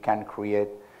solutions. We can create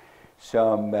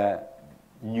some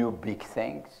new big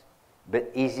things. But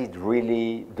is it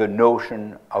really the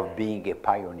notion of being a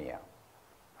pioneer?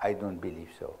 I don't believe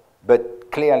so.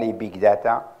 But clearly big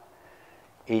data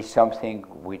is something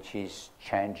which is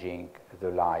changing the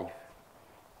life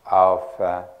of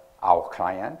our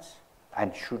clients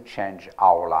and should change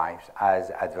our lives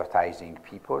as advertising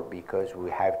people, because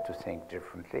we have to think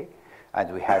differently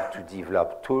and we have to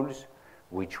develop tools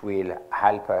which will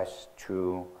help us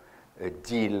to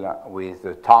deal with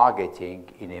the targeting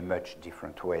in a much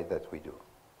different way that we do.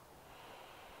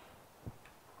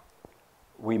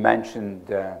 We mentioned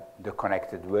the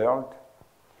connected world.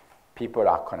 People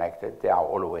are connected. They are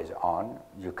always on.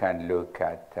 You can look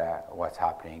at what's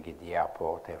happening in the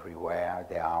airport everywhere.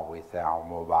 They are with their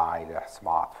mobile, their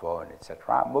smartphone,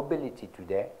 etc. Mobility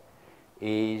today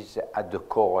is at the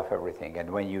core of everything. And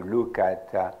when you look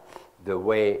at the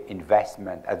way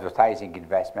advertising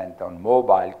investment on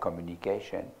mobile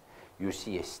communication, you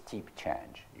see a steep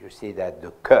change. You see that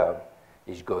the curve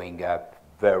is going up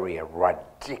very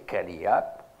radically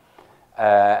up,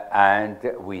 and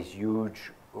with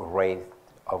huge rate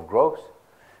of growth,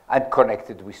 and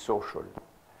connected with social.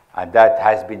 And that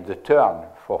has been the turn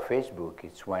for Facebook.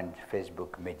 It's when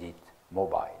Facebook made it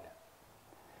mobile.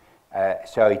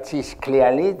 So it is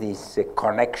clearly this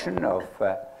connection of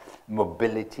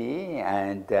mobility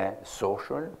and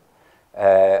social,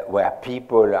 where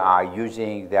people are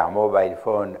using their mobile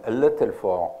phone a little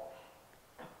for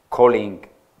calling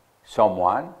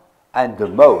someone, and the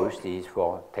most is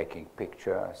for taking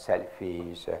pictures,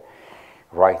 selfies,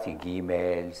 writing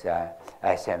emails,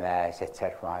 SMS,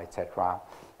 etc., etc.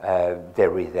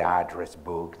 There is the address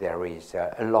book. There is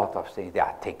a lot of things. They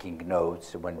are taking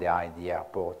notes when they are in the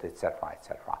airport, etc.,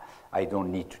 etc. I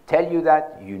don't need to tell you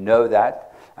that. You know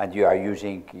that, and you are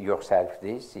using yourself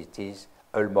this. It is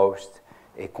almost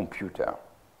a computer.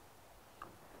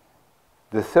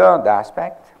 The third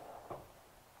aspect,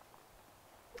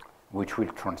 which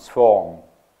will transform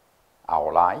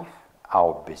our life,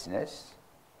 our business,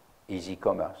 is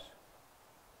e-commerce.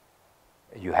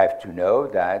 You have to know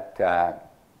that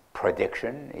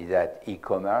prediction is that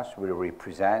e-commerce will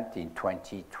represent in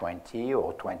 2020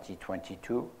 or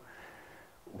 2022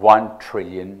 €1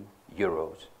 trillion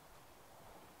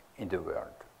in the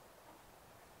world.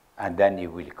 And then it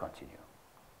will continue.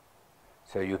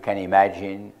 So you can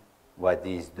imagine what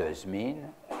this does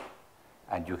mean,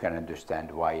 and you can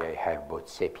understand why I have bought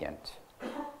Sapient.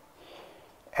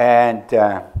 And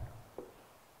the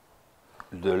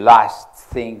last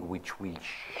thing which will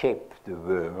shape the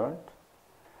world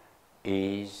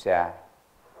is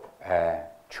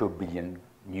 2 billion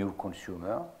new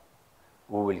consumers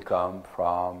who will come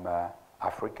from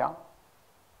Africa,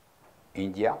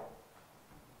 India,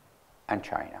 and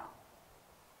China.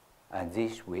 And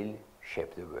this will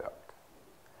shape the world.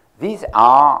 These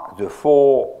are the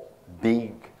 4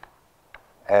 big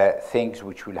things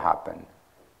which will happen.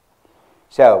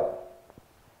 So,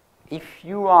 if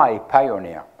you are a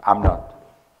pioneer, I'm not.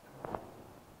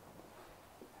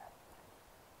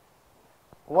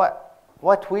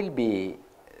 What will be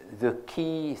the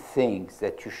key things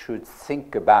that you should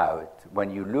think about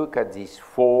when you look at these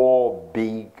 4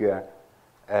 big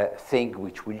things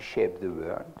which will shape the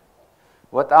world?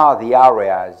 What are the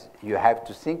areas you have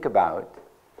to think about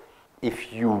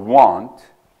if you want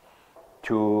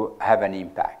to have an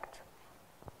impact?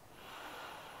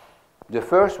 The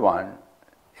first one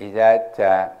is that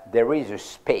there is a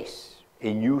space,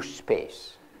 a new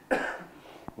space,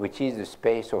 which is the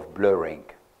space of blurring.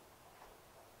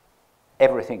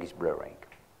 Everything is blurring.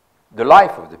 The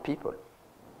life of the people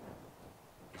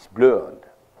is blurred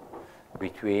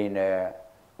between,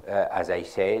 as I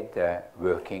said,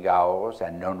 working hours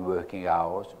and non-working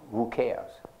hours. Who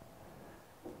cares?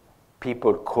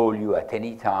 People call you at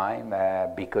any time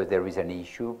because there is an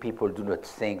issue. People do not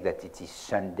think that it is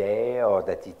Sunday or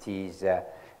that it is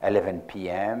 11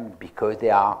 p.m. because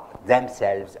they are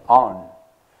themselves on.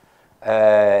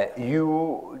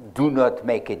 You do not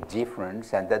make a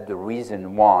difference, and that's the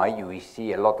reason why you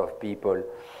see a lot of people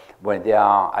when they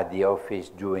are at the office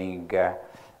doing their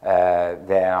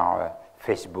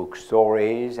Facebook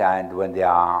stories, and when they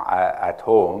are at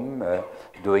home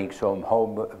doing some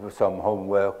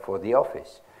homework for the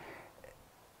office.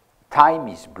 Time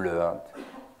is blurred.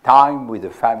 Time with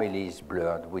the family is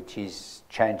blurred, which is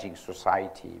changing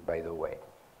society, by the way.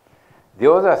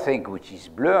 The other thing which is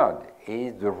blurred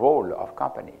is the role of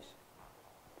companies.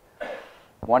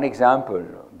 One example,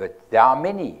 but there are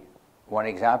many. One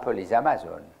example is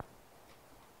Amazon.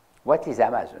 What is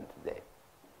Amazon today?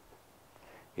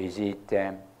 Is it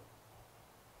a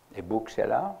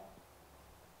bookseller,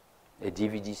 a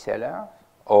DVD seller,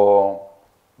 or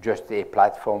just a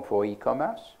platform for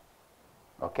e-commerce?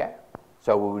 Okay,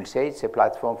 so we will say it's a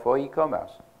platform for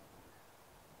e-commerce.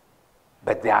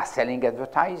 But they are selling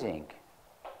advertising.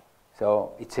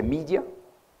 So it's a media.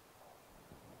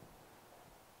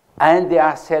 And they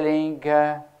are selling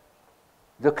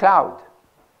the cloud.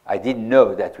 I didn't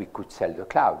know that we could sell the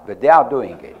cloud, but they are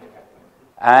doing it.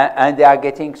 And they are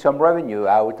getting some revenue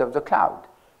out of the cloud.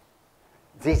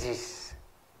 This is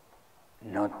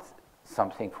not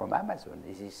something from Amazon.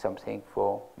 This is something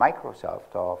for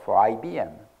Microsoft or for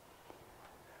IBM.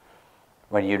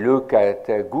 When you look at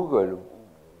Google,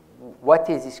 what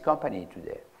is this company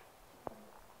today?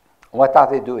 What are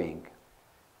they doing?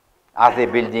 Are they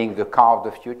building the car of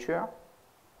the future?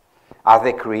 Are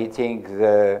they creating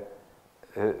the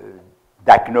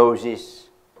diagnosis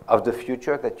of the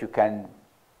future that you can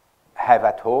have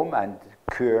at home and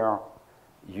cure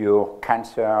your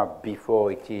cancer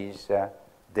before it is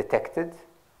detected?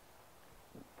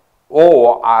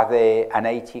 Or are they an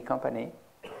IT company?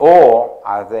 Or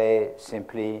are they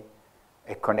simply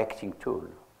a connecting tool?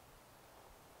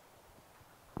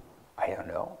 I don't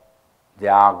know. They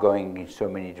are going in so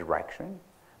many directions.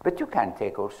 But you can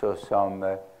take also some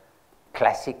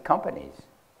classic companies,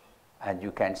 and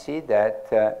you can see that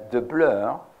the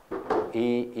blur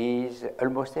is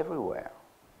almost everywhere.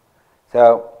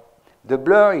 So the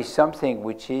blur is something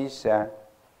which is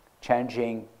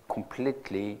changing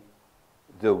completely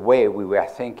the way we were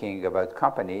thinking about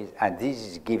companies, and this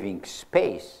is giving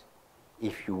space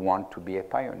if you want to be a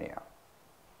pioneer,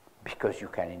 because you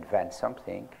can invent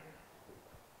something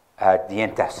at the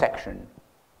intersection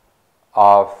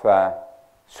of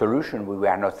solution we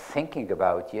were not thinking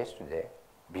about yesterday,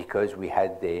 because we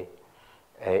had a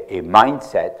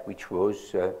mindset which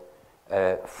was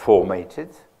formatted,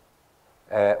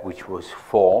 which was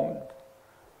formed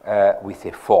with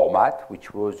a format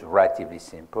which was relatively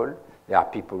simple. There are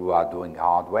people who are doing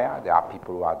hardware, there are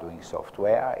people who are doing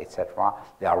software, etc.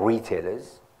 There are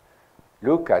retailers.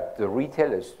 Look at the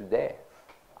retailers today.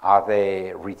 Are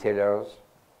they retailers?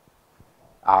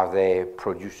 Are they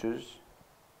producers?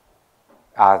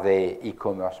 Are they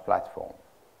e-commerce platforms?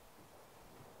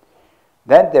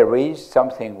 Then there is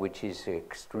something which is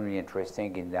extremely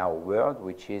interesting in our world,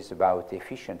 which is about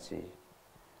efficiency.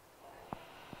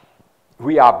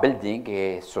 We are building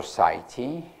a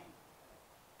society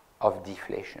of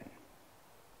deflation,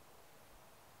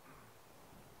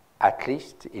 at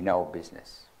least in our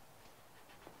business.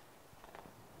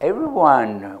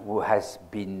 Everyone who has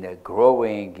been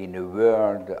growing in a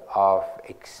world of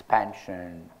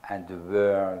expansion and the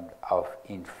world of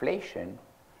inflation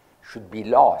should be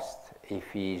lost if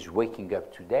he is waking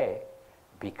up today,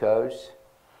 because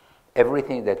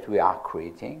everything that we are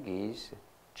creating is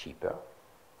cheaper.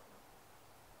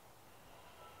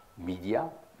 Media,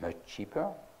 much cheaper.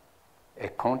 A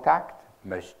contact,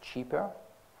 much cheaper.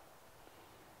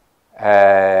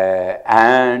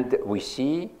 And we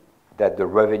see that the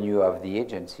revenue of the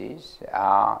agencies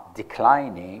are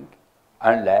declining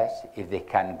unless if they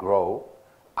can grow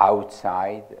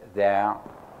outside their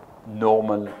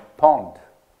normal pond.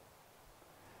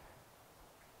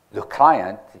 The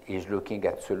client is looking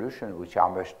at solutions which are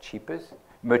much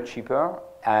cheaper,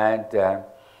 and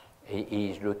he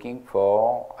is looking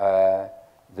for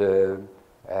the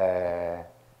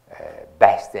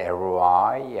best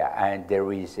ROI, and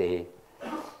there is a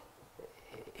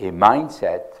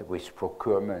mindset with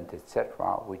procurement,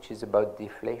 etc., which is about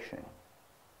deflation.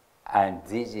 And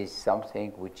this is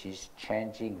something which is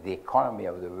changing the economy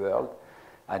of the world,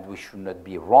 and we should not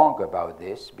be wrong about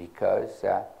this, because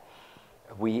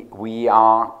we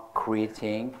are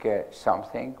creating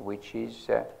something which is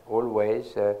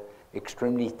always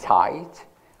extremely tight,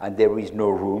 and there is no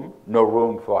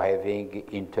room for having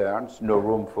interns, no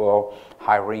room for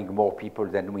hiring more people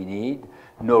than we need,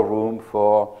 no room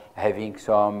for having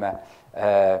some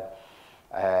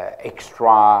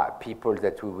extra people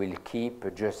that we will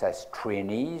keep just as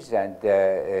trainees, and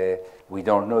we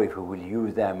don't know if we will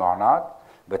use them or not.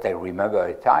 But I remember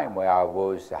a time where I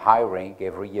was hiring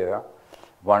every year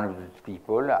one of the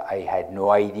people. I had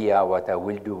no idea what I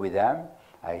will do with them.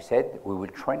 I said, we will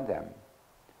train them.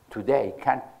 Today, I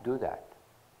can't do that.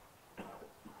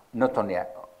 Not only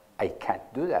I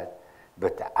can't do that,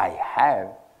 but I have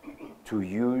to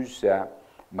use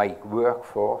my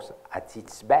workforce at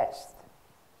its best.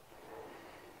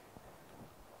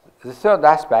 The third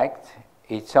aspect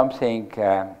is something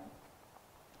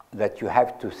that you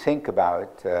have to think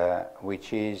about,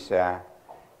 which is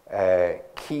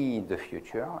key in the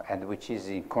future, and which is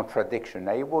in contradiction.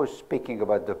 I was speaking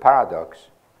about the paradox.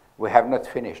 We have not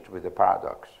finished with the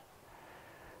paradox.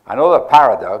 Another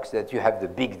paradox that you have the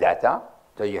big data,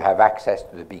 so you have access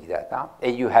to the big data,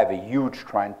 and you have a huge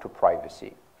trend to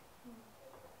privacy.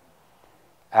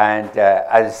 And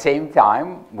at the same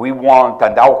time, we want,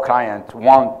 and our clients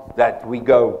want, that we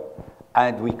go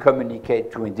and we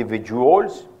communicate to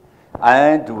individuals,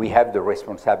 and we have the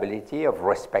responsibility of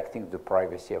respecting the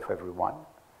privacy of everyone.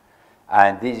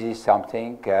 And this is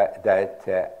something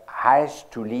that has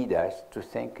to lead us to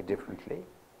think differently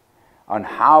on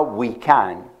how we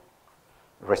can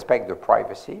respect the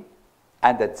privacy,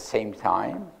 and at the same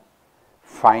time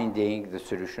finding the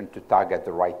solution to target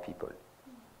the right people.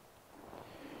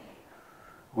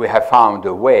 We have found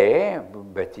a way,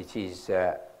 but it is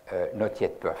not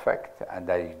yet perfect, and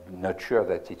I'm not sure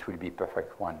that it will be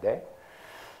perfect one day,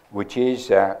 which is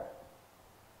to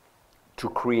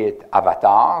create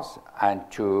avatars and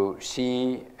to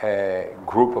see a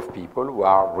group of people who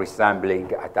are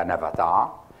resembling at an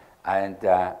avatar, and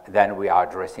then we are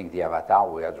addressing the avatar,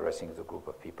 we are addressing the group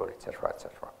of people, etc.,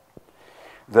 etc.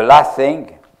 The last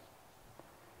thing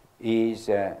is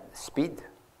speed.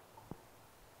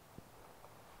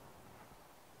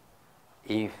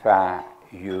 If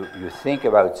you think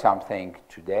about something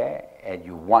today and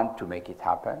you want to make it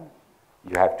happen,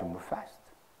 you have to move fast.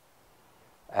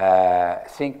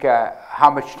 Think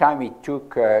how much time it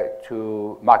took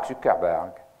to Mark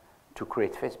Zuckerberg to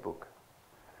create Facebook.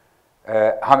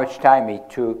 How much time it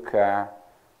took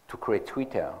to create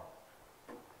Twitter.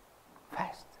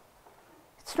 Fast.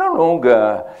 It's no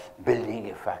longer building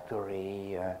a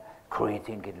factory,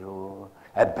 creating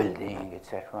a building,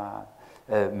 etc.,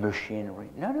 machinery.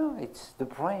 No, it's the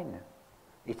brain.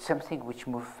 It's something which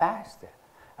moves fast.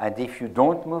 And if you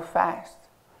don't move fast,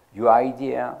 your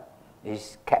idea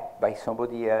is kept by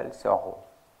somebody else or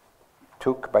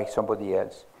took by somebody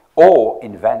else or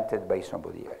invented by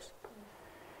somebody else.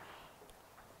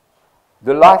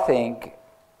 The last thing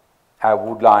I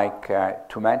would like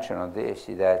to mention on this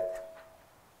is that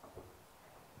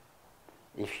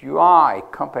if you are a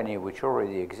company which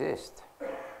already exists,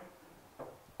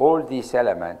 all these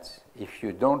elements, if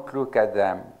you don't look at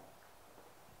them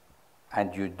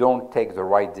and you don't take the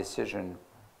right decision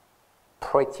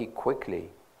pretty quickly,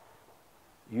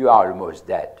 you are almost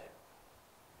dead.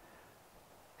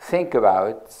 Think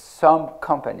about some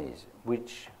companies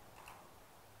which,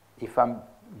 if I'm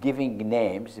giving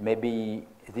names, maybe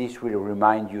this will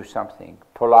remind you something.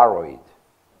 Polaroid,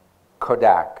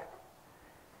 Kodak,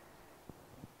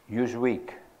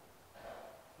 Newsweek,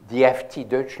 DFT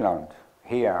Deutschland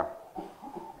here,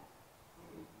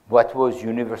 what was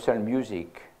Universal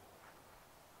Music,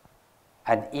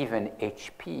 and even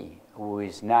HP, who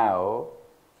is now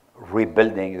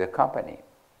rebuilding the company.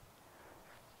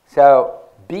 So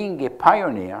being a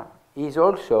pioneer is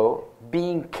also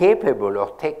being capable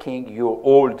of taking your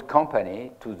old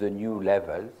company to the new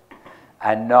levels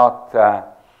and not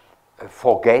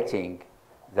forgetting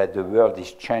that the world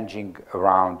is changing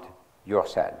around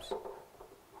yourselves.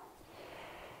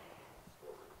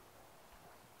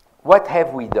 What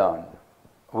have we done,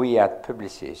 we at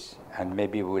Publicis, and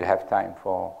maybe we'll have time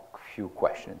for a few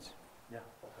questions. Yeah,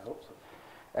 I hope so.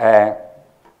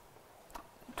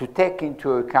 To take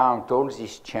into account all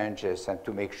these changes and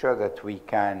to make sure that we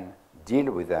can deal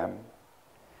with them,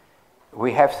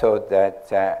 we have thought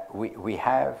that we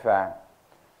have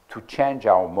to change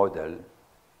our model.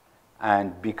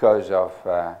 And because of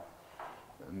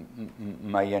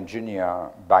my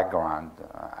engineer background,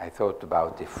 I thought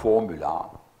about a formula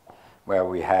where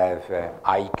we have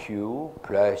IQ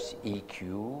plus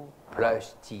EQ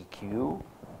plus TQ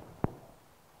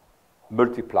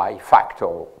multiply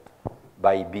factor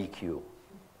by BQ.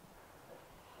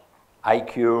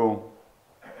 IQ,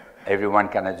 everyone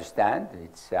can understand.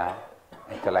 It's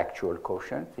intellectual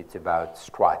quotient. It's about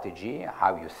strategy,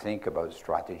 how you think about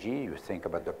strategy. You think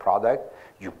about the product.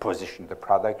 You position the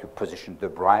product. You position the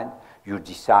brand. You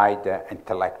decide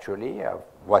intellectually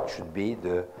what should be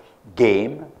the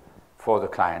game for the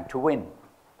client to win.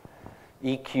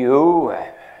 EQ,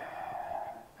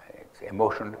 it's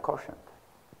emotional quotient.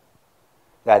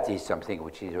 That is something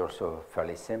which is also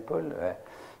fairly simple.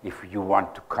 If you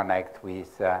want to connect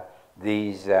with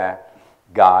these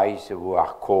guys who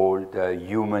are called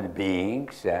human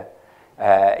beings,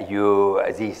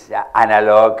 these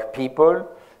analog people,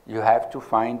 you have to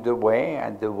find the way,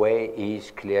 and the way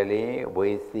is clearly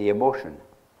with the emotion.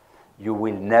 You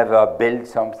will never build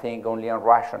something only on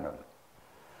rational.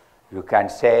 You can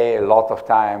say a lot of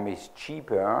time is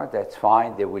cheaper, that's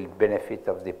fine, they will benefit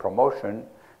of the promotion,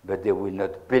 but they will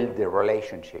not build the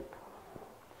relationship.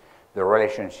 The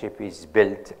relationship is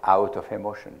built out of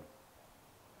emotion.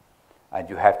 And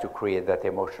you have to create that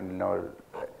emotional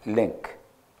link.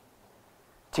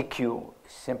 TQ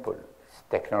is simple, it's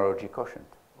technology quotient.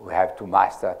 We have to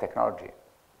master technology.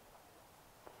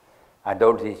 And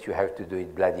all this you have to do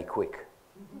it bloody quick.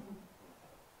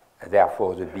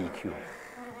 Therefore the BQ,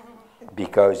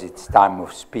 because it's time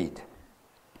of speed.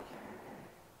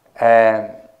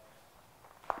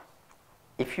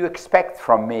 If you expect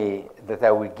from me that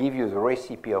I will give you the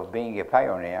recipe of being a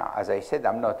pioneer, as I said,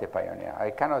 I'm not a pioneer.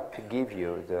 I cannot give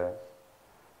you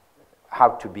how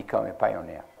to become a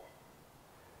pioneer.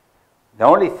 The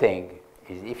only thing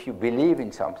is if you believe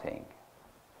in something,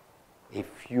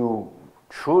 if you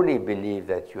truly believe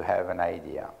that you have an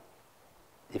idea,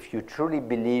 if you truly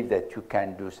believe that you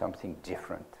can do something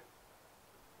different,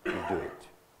 you do it.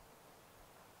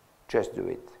 Just do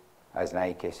it, as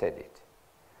Nike said it.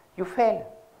 You fail,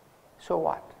 so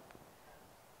what?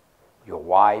 Your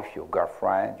wife, your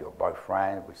girlfriend, your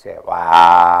boyfriend will say,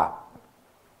 wow,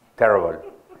 terrible.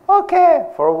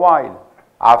 Okay, for a while.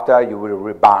 After you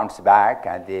will bounce back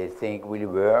and the thing will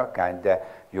work and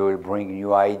you will bring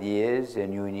new ideas, a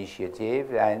new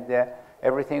initiative, and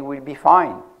everything will be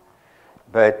fine.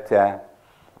 But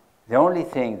the only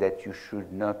thing that you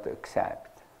should not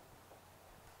accept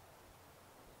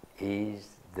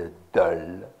is the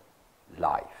dull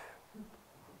life.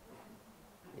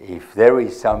 If there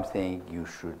is something you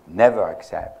should never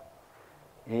accept,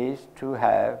 is to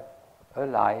have a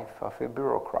life of a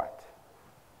bureaucrat.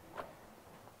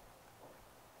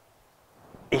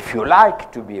 If you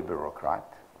like to be a bureaucrat,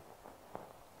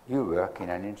 you work in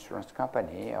an insurance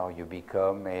company or you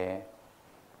become a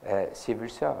civil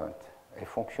servant, a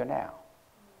fonctionnaire.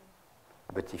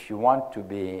 But if you want to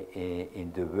be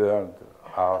in the world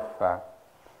of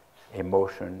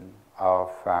emotion,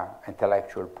 of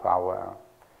intellectual power,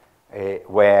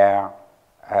 where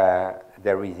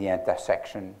there is the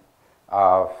intersection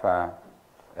of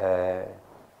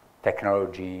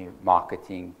technology,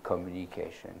 marketing,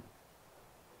 communication,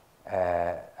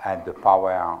 and the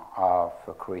power of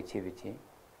creativity,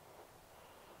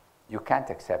 you can't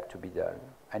accept to be dull,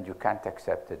 and you can't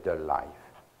accept a dull life.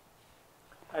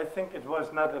 I think it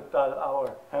was not a dull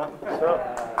hour. Huh?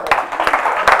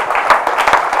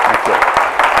 Thank you.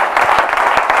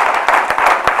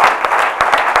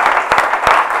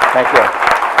 Thank you.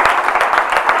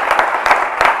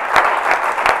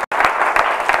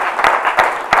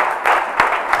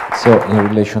 So, in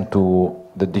relation to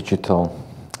the digital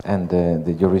and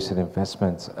your recent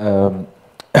investments,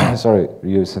 sorry,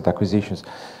 recent acquisitions,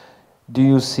 do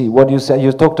you see what you said?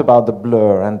 You talked about the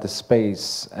blur and the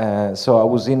space. So I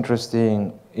was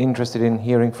interested in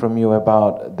hearing from you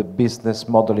about the business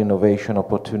model innovation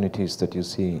opportunities that you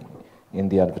see in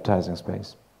the advertising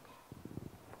space.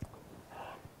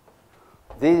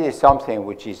 This is something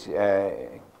which is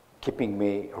keeping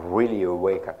me really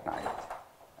awake at night.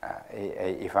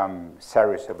 If I'm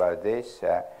serious about this,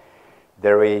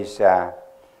 there is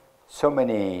so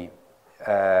many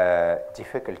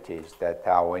difficulties that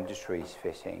our industry is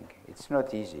facing. It's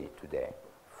not easy today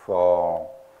for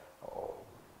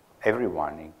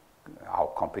everyone, our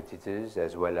competitors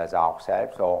as well as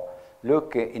ourselves. So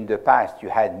look, in the past you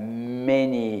had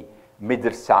many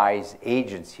middle-sized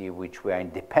agencies which were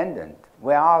independent.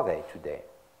 Where are they today?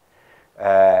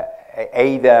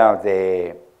 Either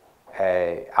they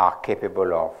are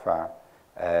capable of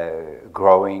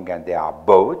growing and they are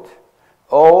bought,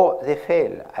 or they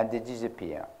fail and they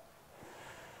disappear.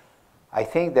 I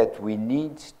think that we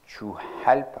need to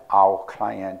help our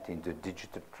client in the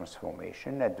digital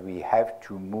transformation, and we have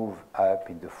to move up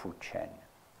in the food chain.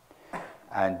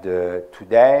 And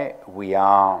today we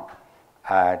are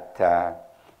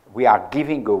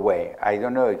giving away, I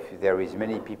don't know if there is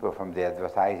many people from the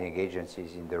advertising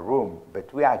agencies in the room,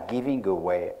 but we are giving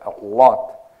away a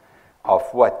lot of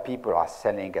what people are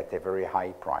selling at a very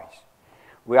high price.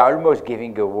 We are almost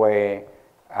giving away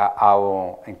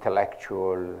our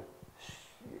intellectual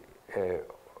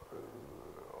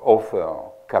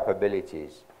offer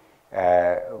capabilities.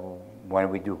 When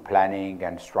we do planning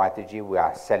and strategy, we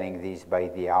are selling this by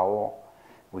the hour,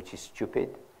 which is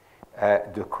stupid.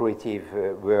 The creative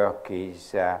work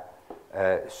is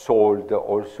sold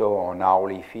also on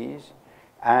hourly fees.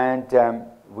 And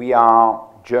we are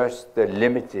just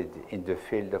limited in the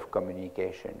field of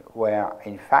communication, where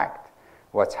in fact,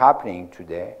 what's happening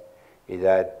today is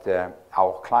that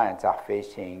our clients are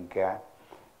facing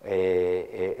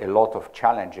a lot of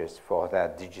challenges for their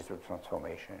digital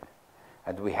transformation.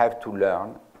 And we have to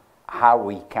learn how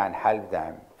we can help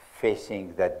them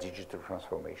facing that digital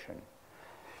transformation.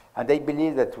 And I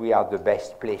believe that we are the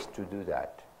best place to do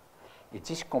that. It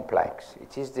is complex,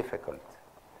 it is difficult.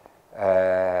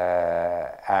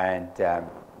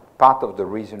 Part of the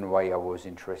reason why I was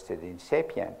interested in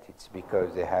Sapient, it's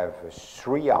because they have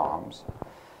 3 arms.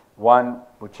 One,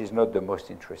 which is not the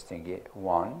most interesting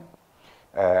one,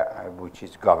 which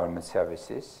is government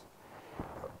services.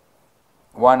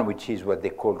 One, which is what they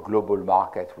call global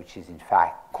market, which is in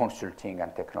fact consulting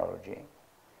and technology.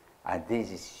 And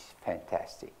this is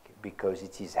fantastic because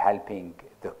it is helping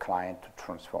the client to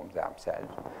transform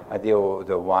themselves. And the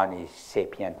other one is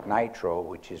Sapient Nitro,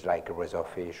 which is like a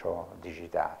Razorfish or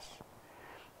Digitas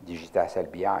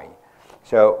LBI.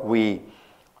 So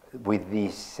with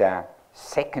this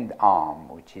second arm,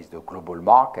 which is the global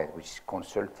market, which is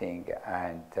consulting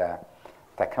and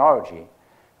technology,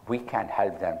 we can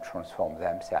help them transform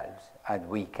themselves, and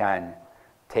we can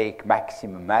take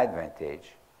maximum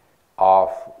advantage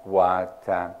of what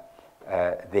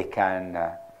they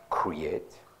can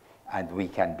create, and we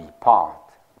can be part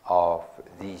of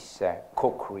this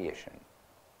co-creation.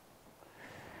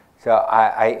 So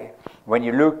when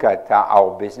you look at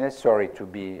our business, sorry to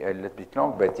be a little bit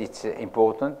long, but it's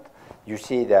important. You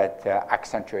see that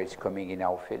Accenture is coming in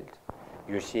our field.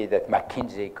 You see that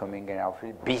McKinsey is coming in our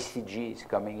field. BCG is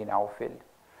coming in our field.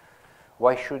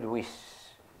 Why should we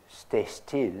stay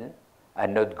still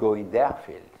and not go in their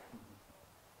field?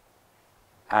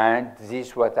 And this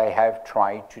is what I have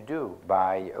tried to do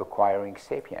by acquiring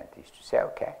Sapient, is to say,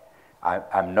 okay,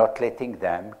 I'm not letting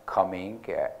them coming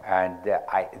and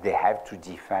they have to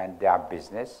defend their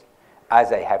business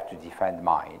as I have to defend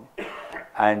mine.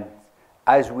 And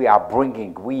as we are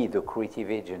bringing, we, the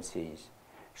creative agencies,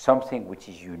 something which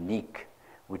is unique,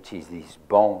 which is this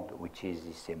bond, which is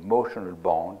this emotional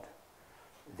bond.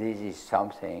 This is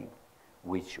something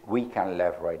which we can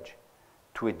leverage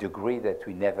to a degree that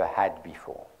we never had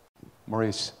before.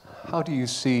 Maurice, how do you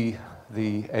see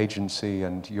the agency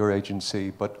and your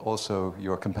agency, but also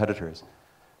your competitors,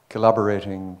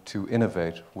 collaborating to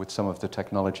innovate with some of the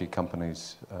technology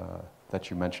companies that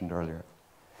you mentioned earlier?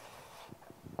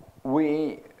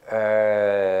 We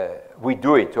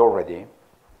do it already.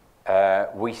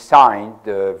 We signed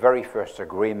the very first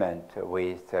agreement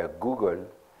with Google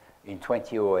in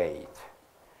 2008.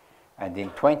 And in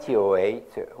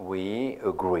 2008, we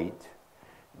agreed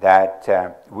that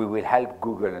we will help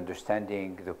Google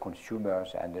understanding the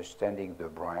consumers, understanding the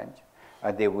brand,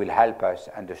 and they will help us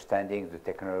understanding the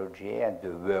technology and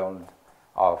the world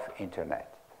of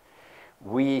internet.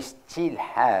 We still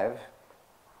have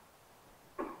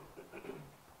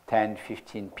 10,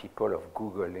 15 people of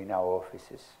Google in our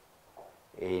offices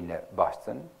in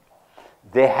Boston.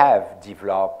 They have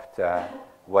developed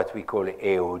what we call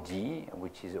AOD,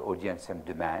 which is Audience on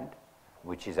Demand,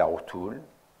 which is our tool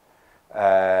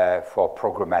for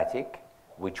programmatic,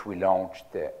 which we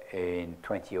launched in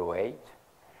 2008.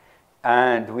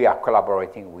 And we are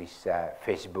collaborating with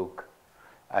Facebook,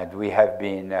 and we have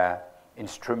been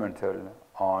instrumental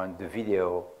on the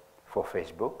video for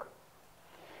Facebook.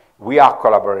 We are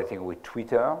collaborating with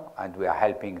Twitter, and we are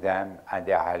helping them, and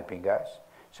they are helping us.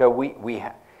 So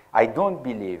I don't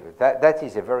believe, that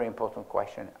is a very important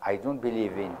question. I don't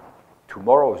believe in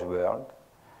tomorrow's world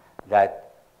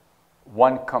that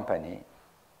one company,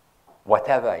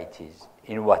 whatever it is,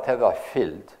 in whatever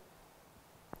field,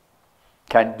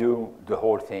 can do the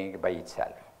whole thing by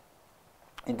itself.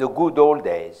 In the good old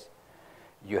days,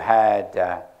 you had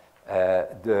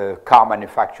the car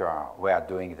manufacturer were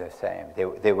doing the same.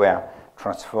 They were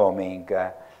transforming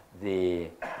the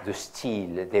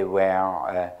steel. They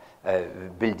were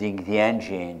building the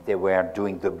engine. They were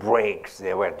doing the brakes.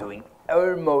 They were doing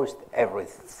almost every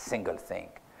single thing.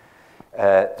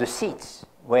 The seats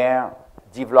were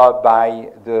developed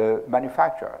by the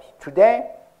manufacturers.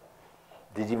 Today,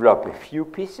 they develop a few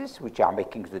pieces which are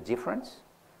making the difference,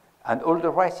 and all the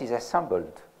rest is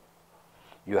assembled.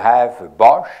 You have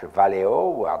Bosch,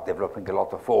 Valeo, who are developing a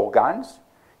lot of organs.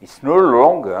 It's no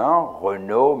longer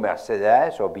Renault,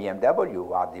 Mercedes, or BMW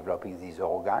who are developing these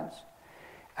organs.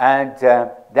 And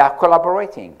they are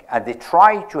collaborating, and they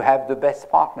try to have the best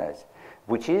partners,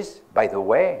 which is, by the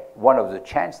way, one of the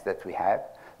chances that we have.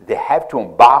 They have to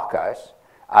embark us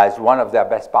as one of their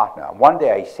best partners. One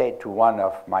day I said to one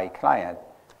of my clients,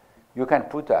 you can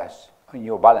put us on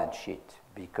your balance sheet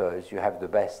because you have the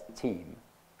best team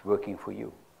working for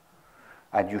you.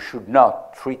 And you should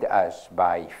not treat us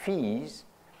by fees,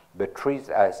 but treat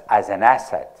us as an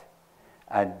asset.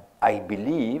 And I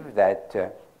believe that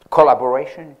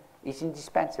collaboration is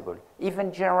indispensable.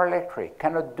 Even General Electric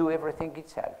cannot do everything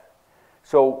itself.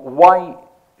 So why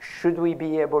should we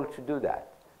be able to do that?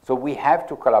 So we have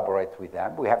to collaborate with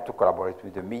them. We have to collaborate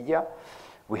with the media.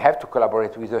 We have to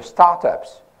collaborate with the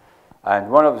startups.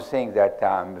 And one of the things that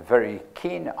I'm very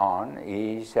keen on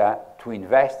is to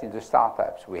invest in the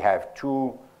startups. We have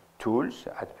two tools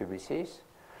at Publicis.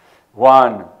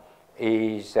 One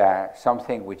is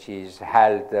something which is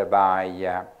held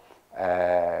by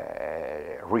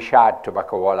Richard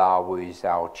Tobacco-Walla, who is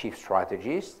our chief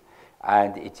strategist,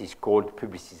 and it is called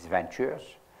Publicis Ventures.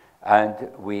 And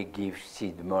we give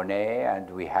seed money, and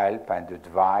we help and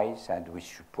advise, and we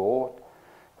support.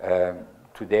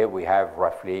 Today we have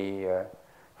roughly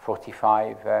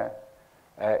 45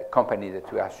 companies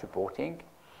that we are supporting,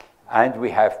 and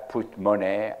we have put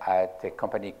money at a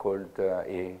company called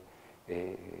a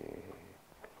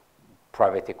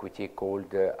private equity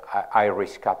called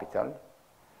Iris Capital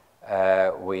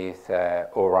with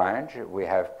Orange. We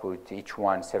have put each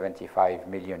one 75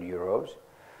 million euros,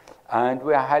 and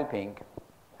we are helping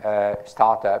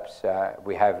startups.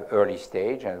 We have early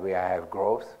stage and we have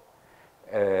growth.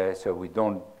 So we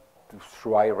don't,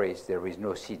 through IRIS, there is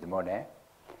no seed money.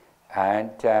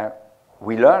 And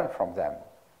we learn from them.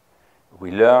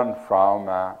 We learn from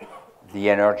the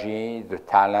energy, the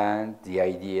talent, the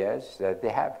ideas that they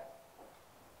have.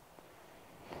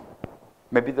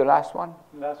 Maybe the last one?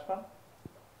 Last one?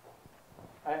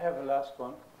 I have a last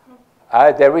one.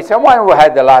 There is someone who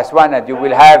had the last one, and you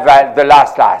will have the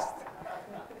last.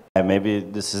 And maybe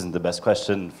this isn't the best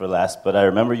question for last, but I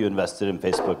remember you invested in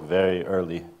Facebook very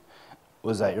early.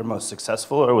 Was that your most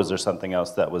successful, or was there something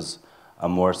else that was a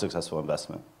more successful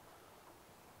investment?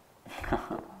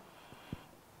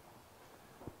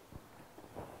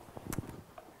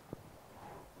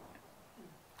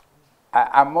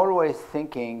 I'm always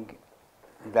thinking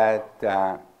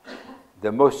that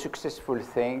the most successful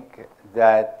thing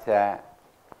that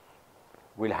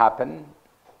will happen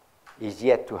is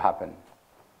yet to happen.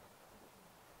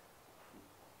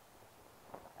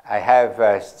 I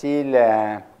have still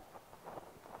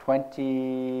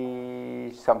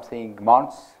 20-something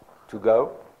months to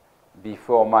go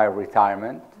before my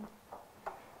retirement.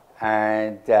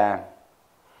 And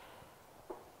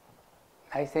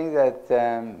I think that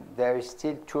there is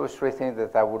still 2 or 3 things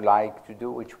that I would like to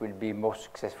do which will be more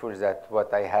successful than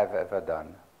what I have ever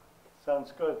done.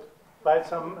 Sounds good. Buy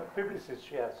some Publicis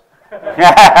shares.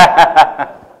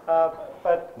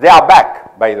 But they are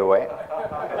back, by the way.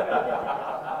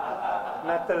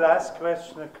 Not the last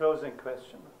question, a closing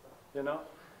question. You know,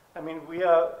 I mean, we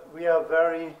are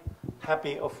very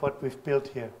happy of what we've built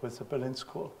here with the Berlin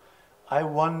School. I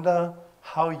wonder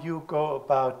how you go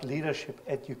about leadership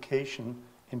education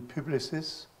in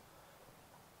Publicis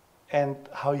and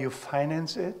how you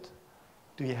finance it.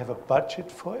 Do you have a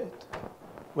budget for it?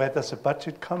 Where does the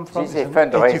budget come from? This is a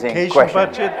fundraising question.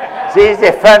 Budget? This is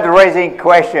a fundraising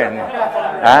question.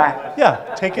 Huh?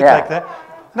 Yeah, take it like that.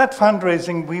 Not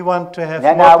fundraising, we want to have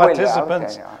more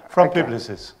participants from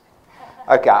Publicis.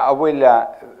 Okay, I will.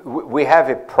 We have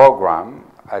a program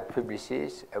at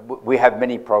Publicis. We have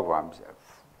many programs,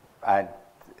 and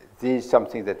this is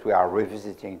something that we are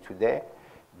revisiting today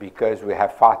because we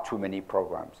have far too many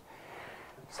programs.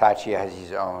 Saatchi has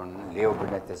his own, Leo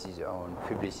Burnett has his own,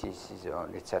 Publicis his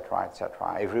own, etc.,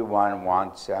 etc. Everyone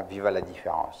wants Viva la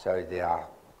différence, so they are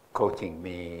quoting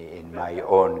me in my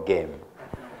own game.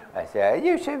 I say,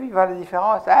 you say Viva la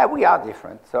différence? We are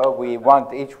different, so we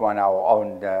want each one our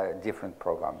own different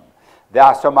program. There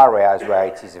are some areas where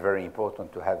it is very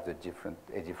important to have a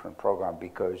different program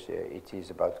because it is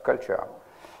about culture.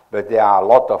 But there are a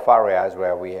lot of areas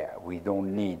where we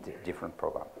don't need different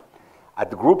programs. At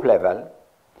the group level,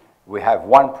 we have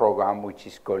one program which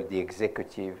is called the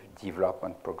Executive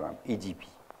Development Program, EDP,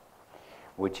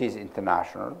 which is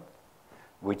international,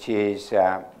 which is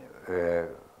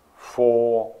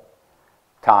 4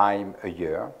 times a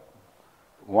year,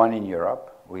 one in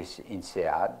Europe with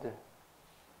INSEAD,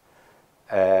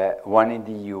 one in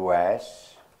the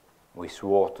US with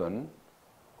Wharton,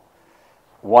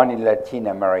 one in Latin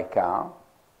America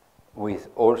with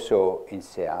also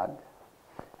INSEAD,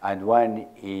 and one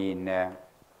in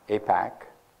APAC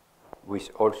with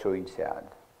also INSEAD.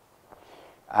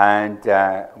 And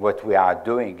what we are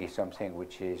doing is something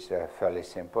which is fairly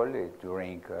simple.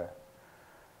 During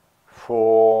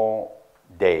 4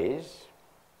 days,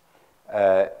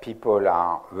 people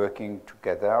are working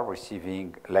together,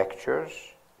 receiving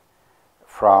lectures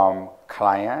from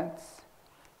clients,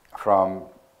 from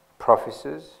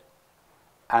professors,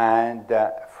 and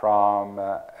from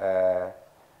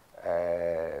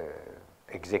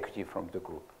executive from the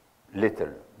group.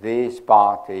 Little. This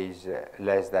part is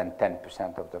less than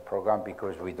 10% of the program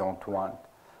because we don't want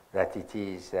that it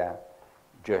is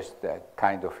just a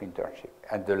kind of internship.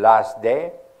 And the last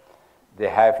day, they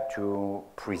have to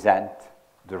present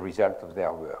the result of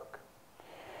their work.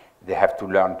 They have to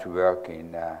learn to work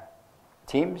in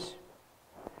teams,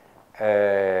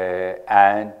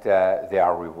 and they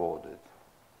are rewarded.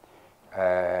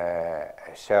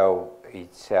 So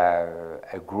it's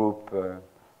a group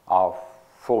of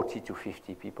 40 to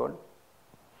 50 people.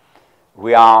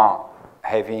 We are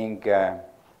having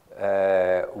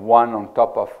one on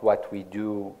top of what we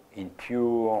do in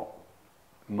pure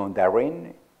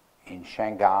Mandarin in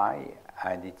Shanghai,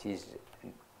 and it is,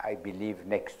 I believe,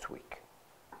 next week.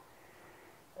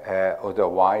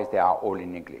 Otherwise, they are all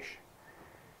in English.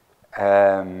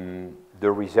 The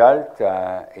result,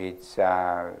 there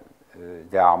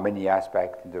are many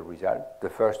aspects in the result. The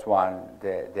first one,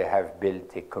 they have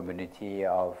built a community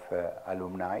of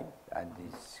alumni, and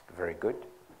it's very good.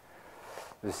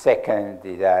 The second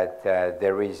is that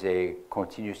there is a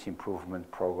continuous improvement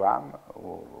program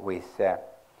with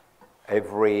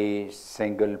every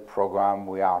single program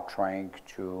we are trying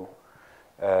to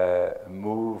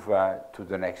move to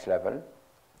the next level,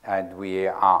 and we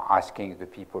are asking the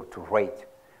people to rate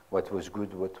what was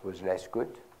good, what was less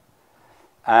good.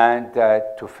 And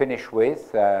to finish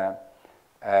with, it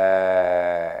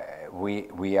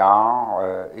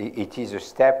is a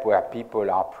step where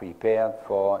people are prepared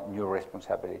for new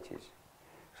responsibilities.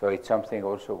 So it's something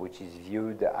also which is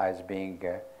viewed as being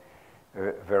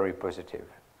very positive.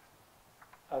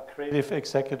 Are creative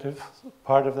executives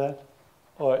part of that?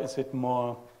 Or is it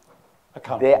more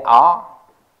accountable? They are,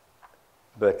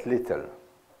 but little.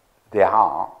 They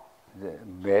are,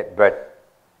 but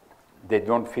they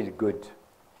don't feel good.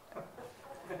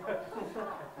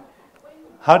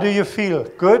 How do you feel?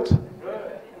 Good?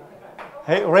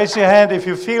 Hey, raise your hand if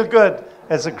you feel good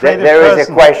as a creative There is a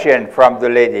person. question from the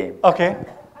lady. Okay.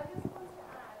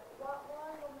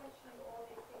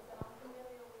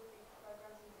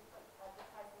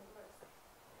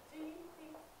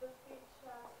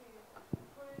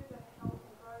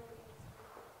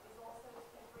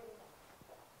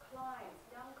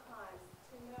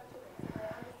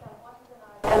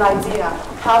 An idea,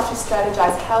 how to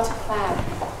strategize, how to plan,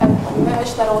 and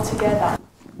merge that all together.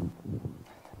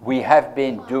 We have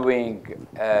been doing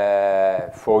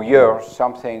for years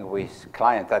something with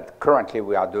clients that currently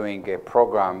we are doing a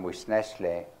program with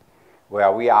Nestle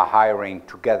where we are hiring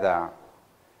together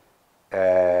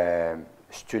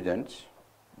students,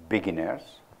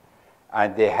 beginners,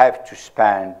 and they have to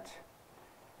spend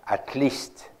at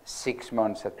least 6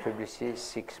 months at Publicis,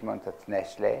 6 months at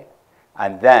Nestle,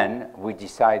 and then we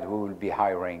decide who will be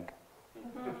hiring.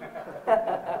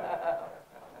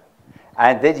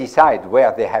 And they decide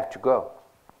where they have to go.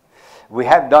 We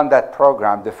have done that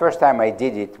program. The first time I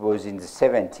did it was in the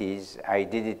 70s. I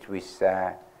did it with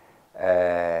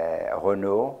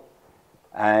Renault,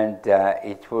 and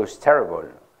it was terrible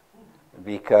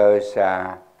because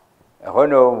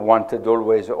Renault wanted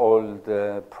always all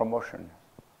the promotion,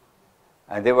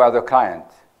 and they were the client.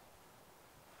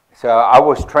 So I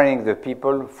was training the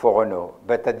people for Renault,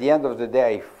 but at the end of the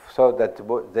day, I thought that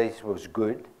this was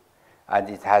good, and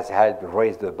it has helped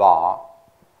raise the bar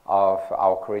of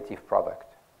our creative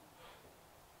product.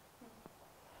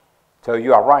 So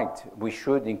you are right, we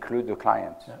should include the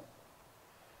clients. Yeah.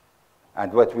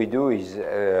 And what we do is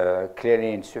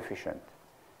clearly insufficient.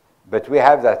 But we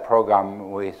have that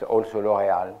program with also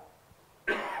L'Oréal.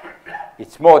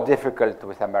 It's more difficult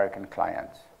with American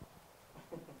clients.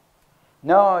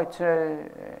 No, it's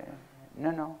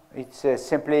no. It's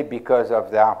simply because of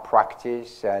their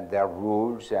practice and their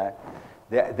rules.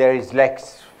 There is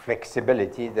less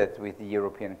flexibility than with the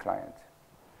European client.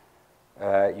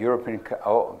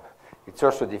 It's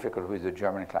also difficult with the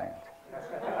German client.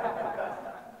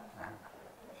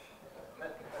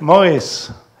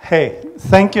 Maurice, hey,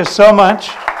 thank you so much.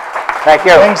 Thank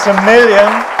you. Thanks a million.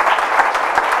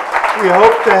 We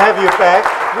hope to have you back.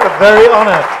 We're very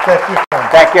honored that you came.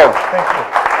 Thank you.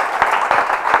 Thank you.